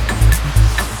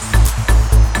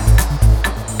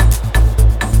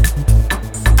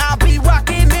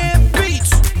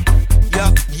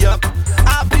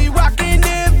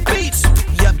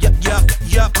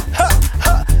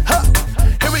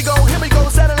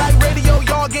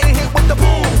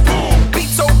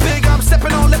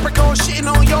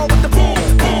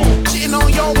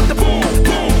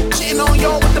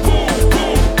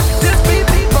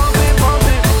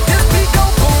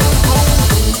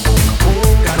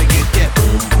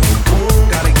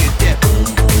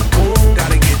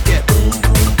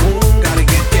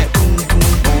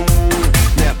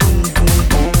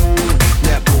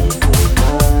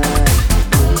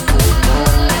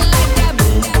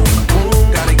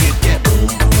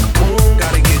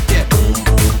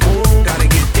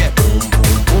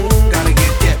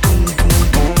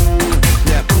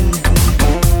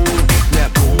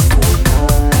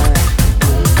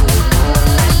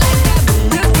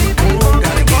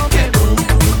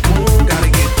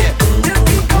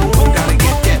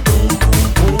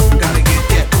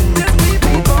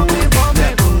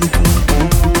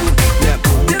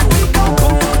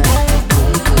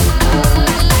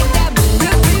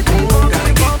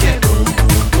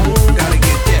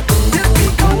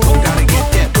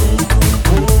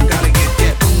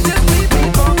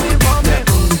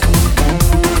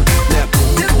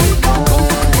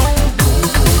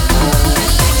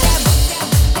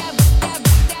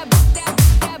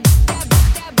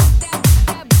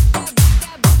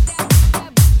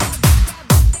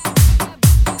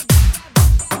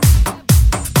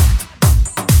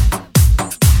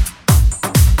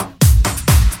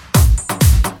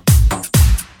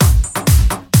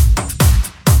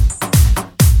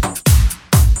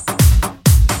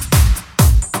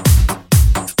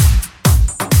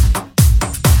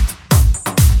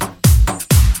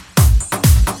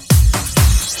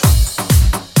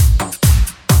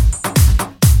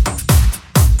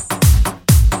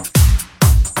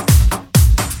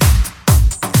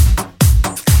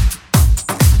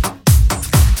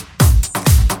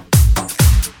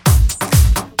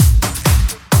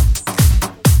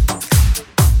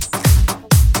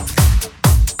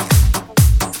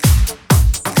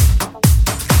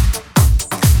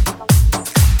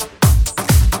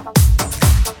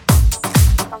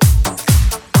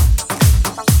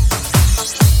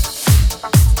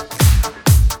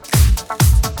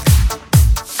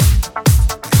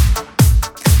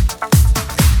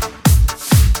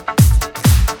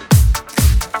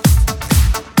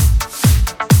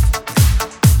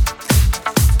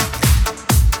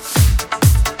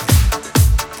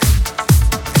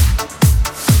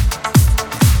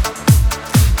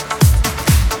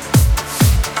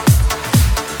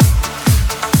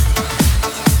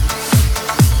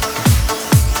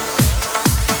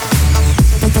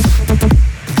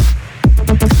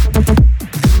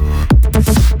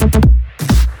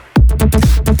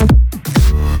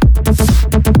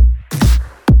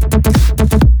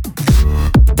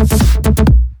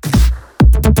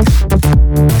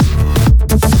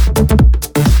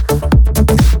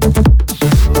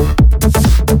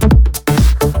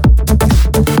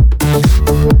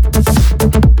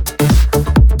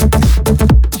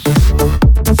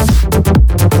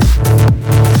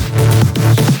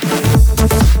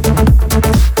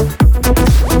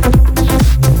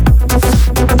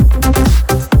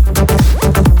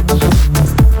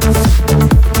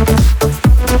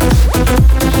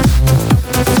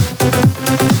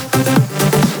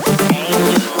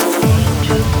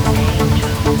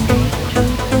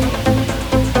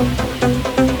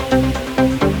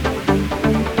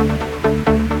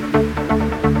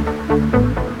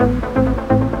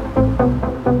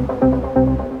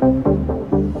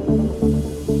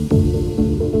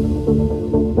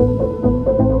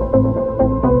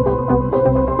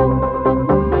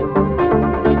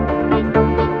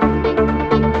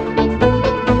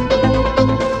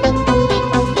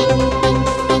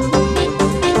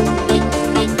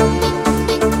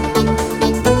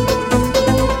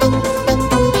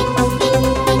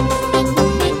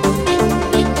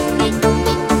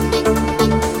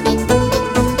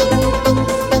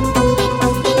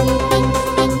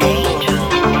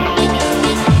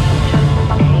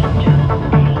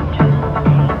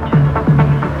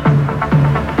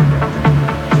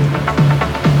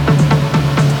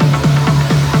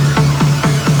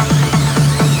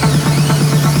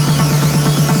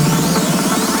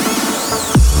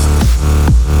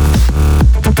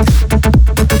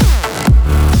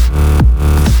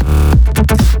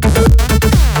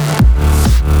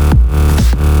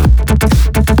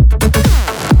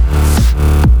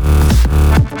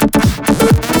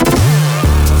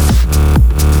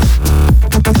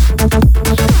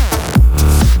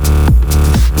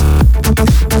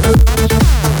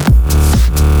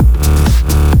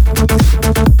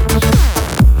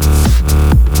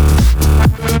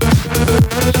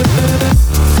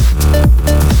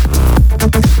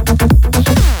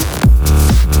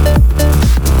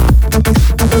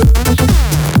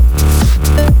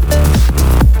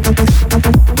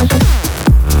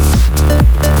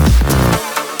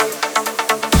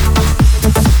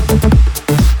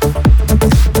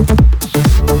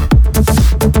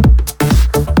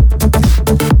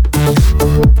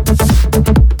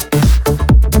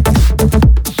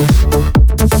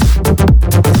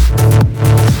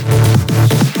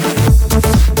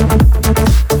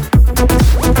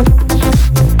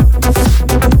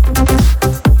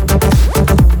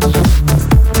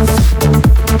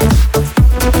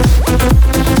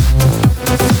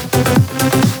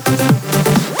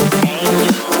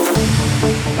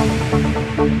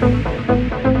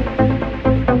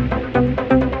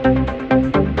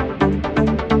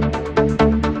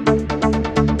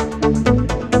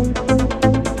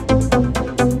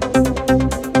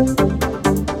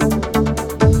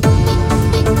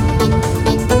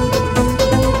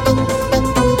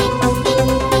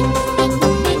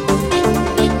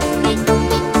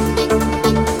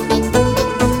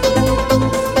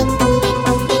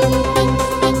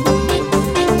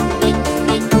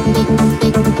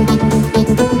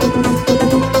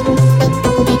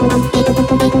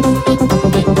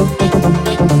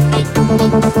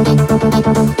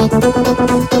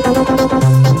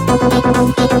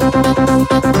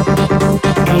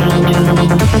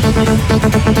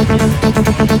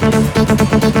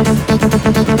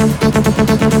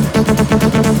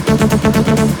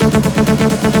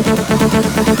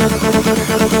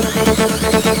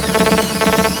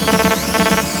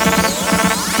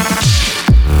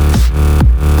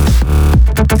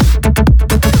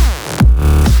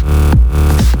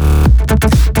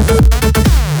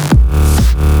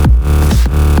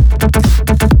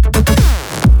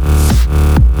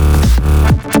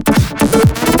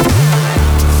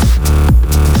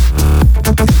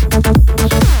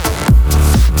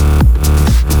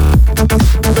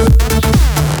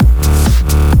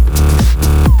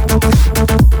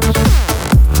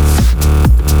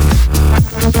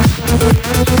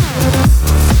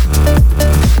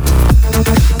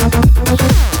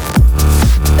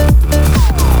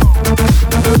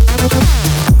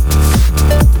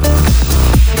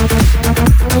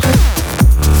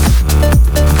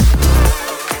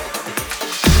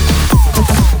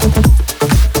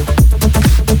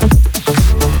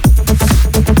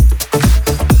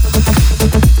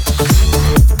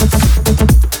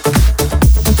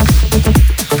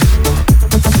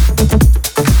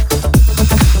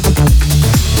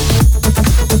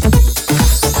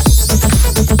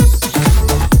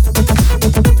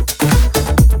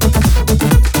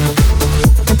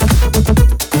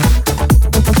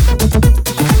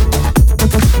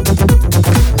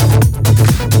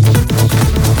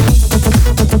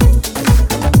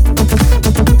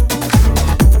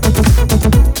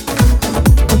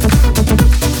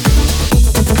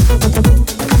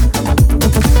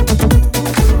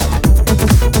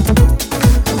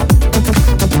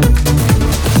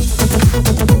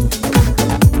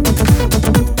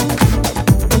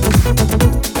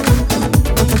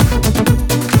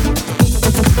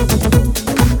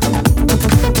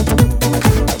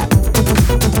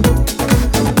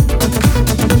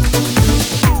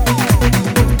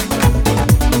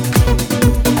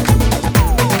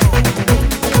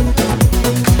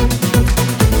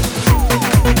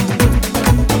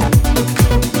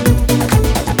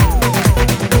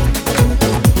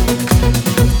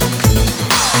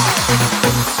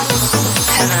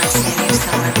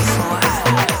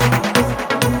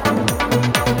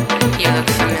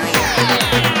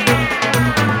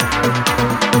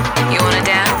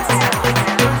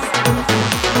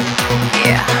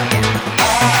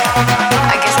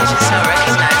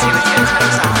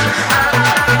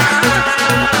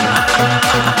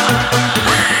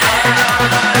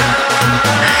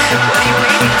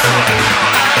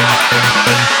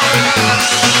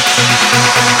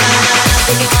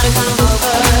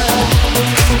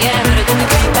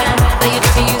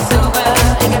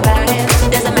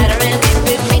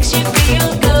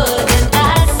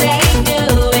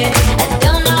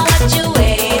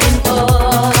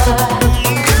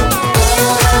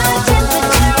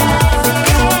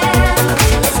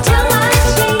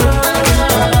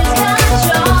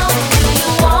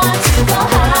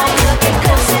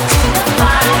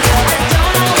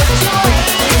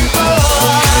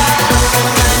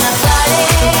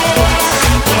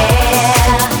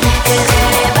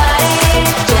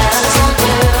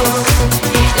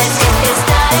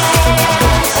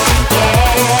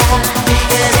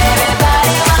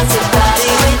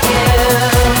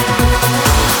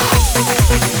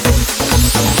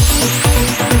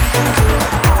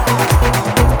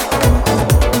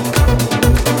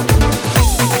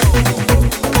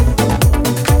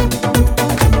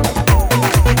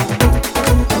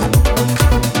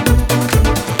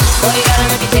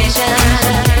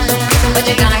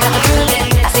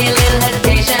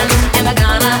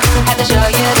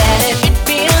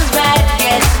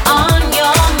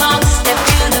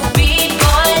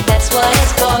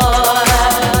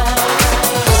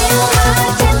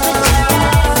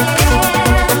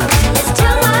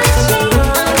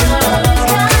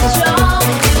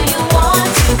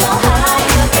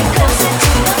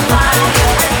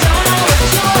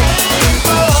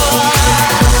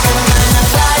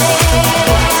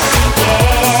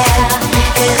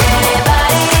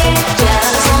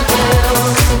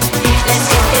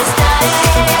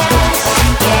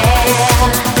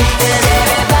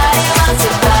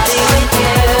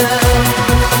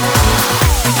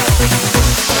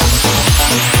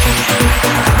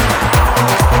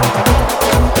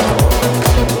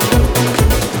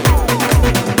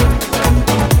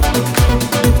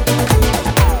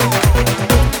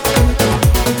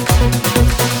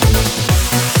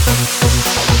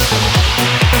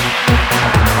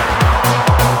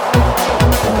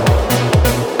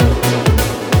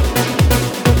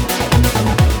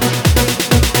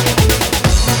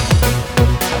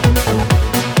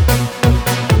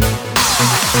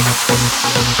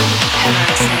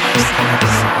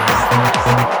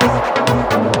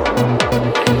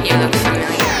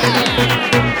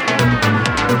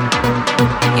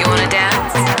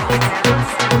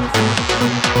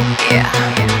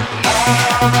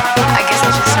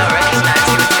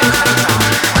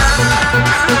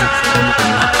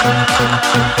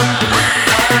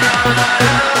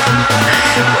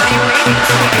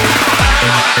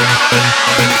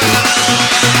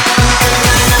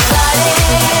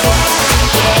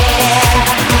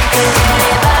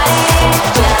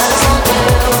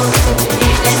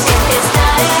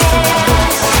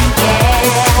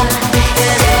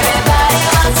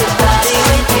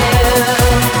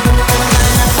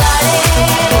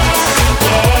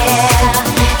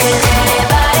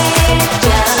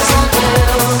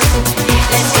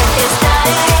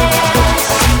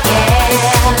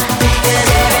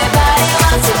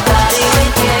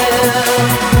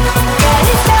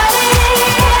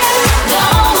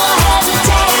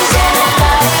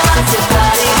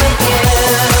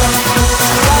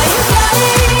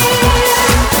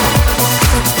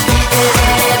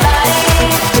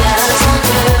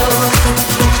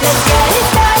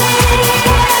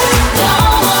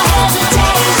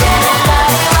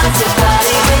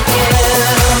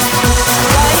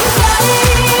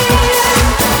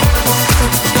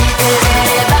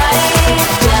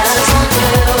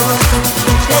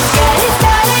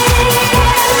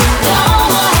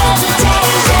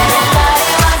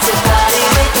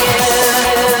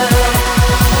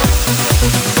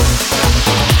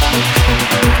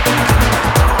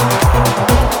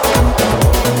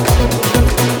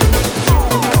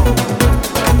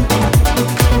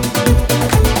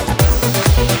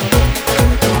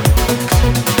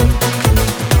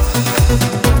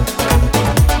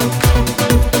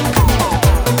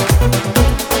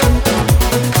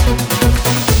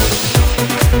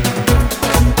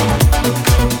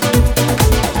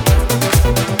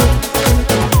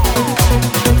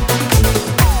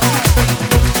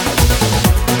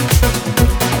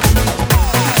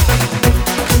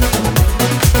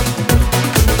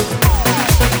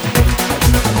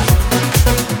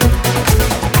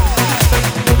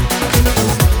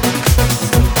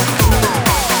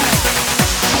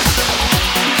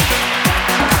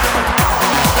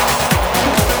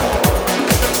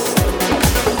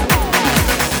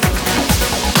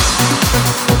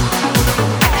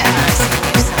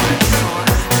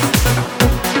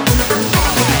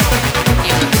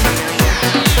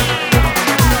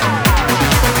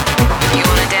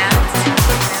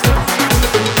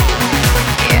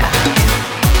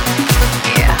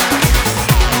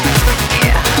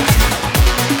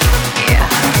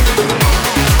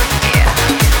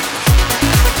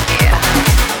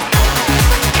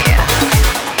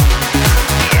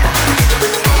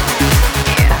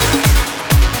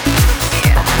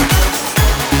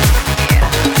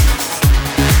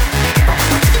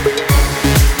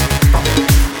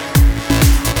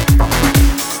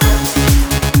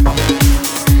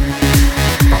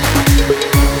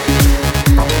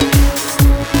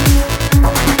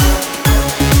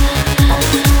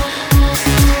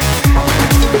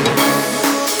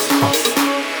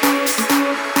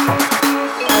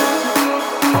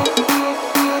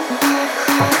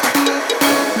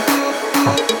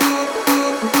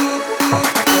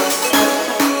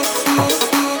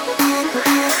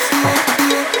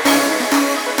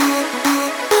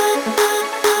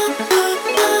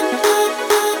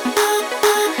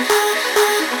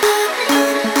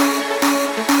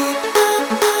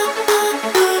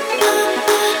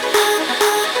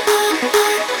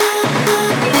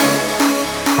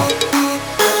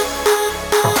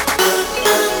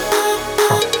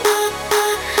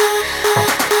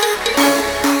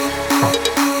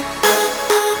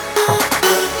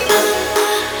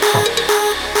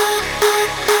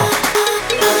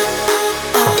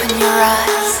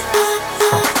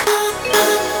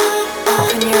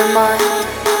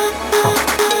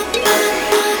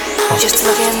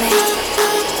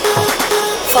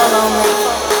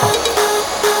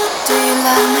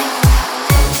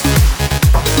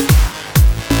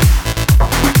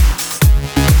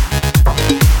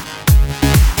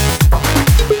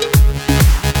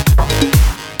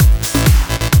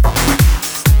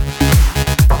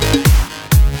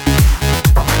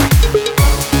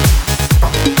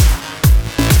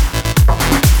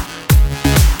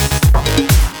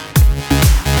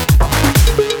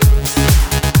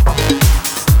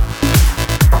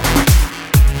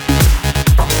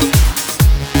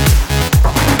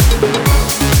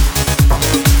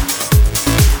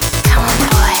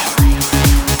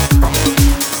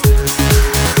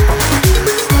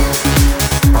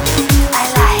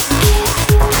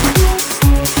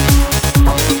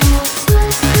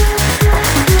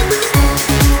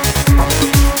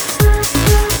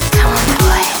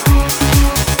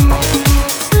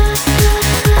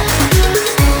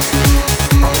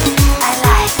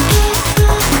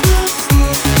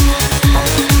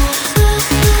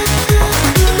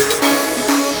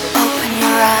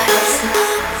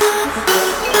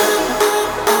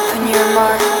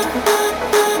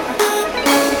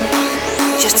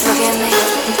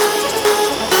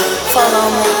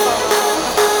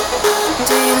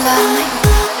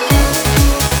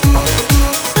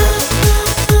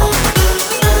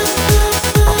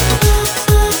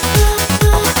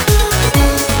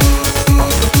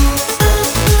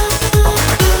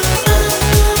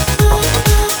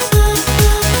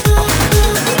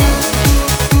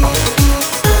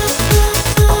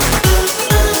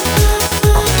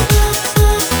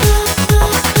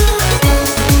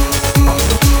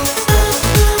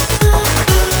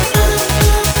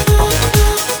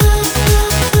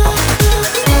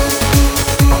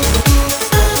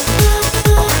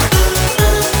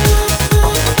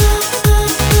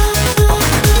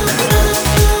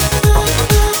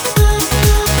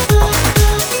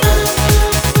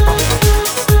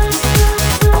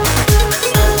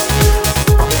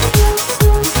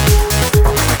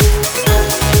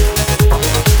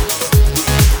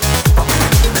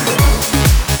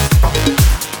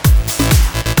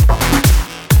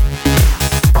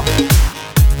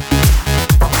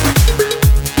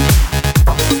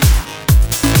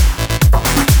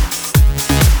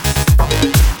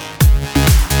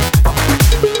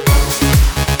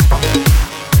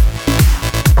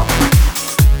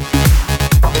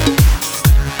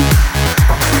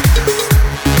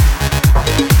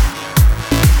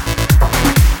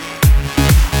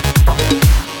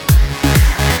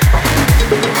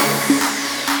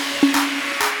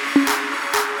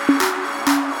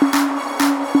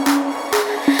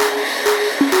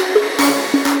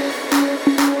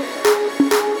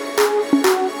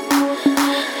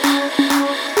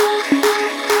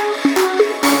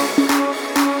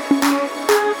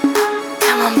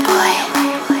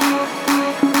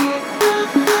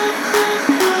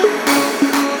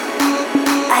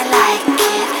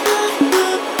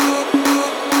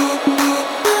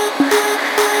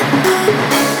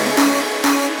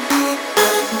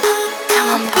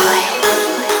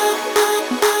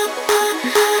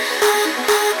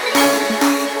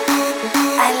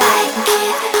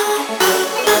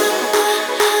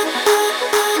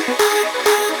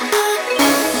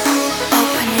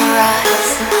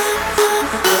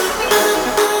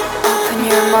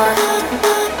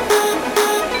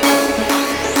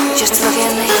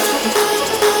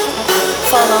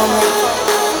 follow me?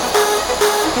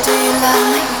 Do you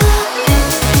love me?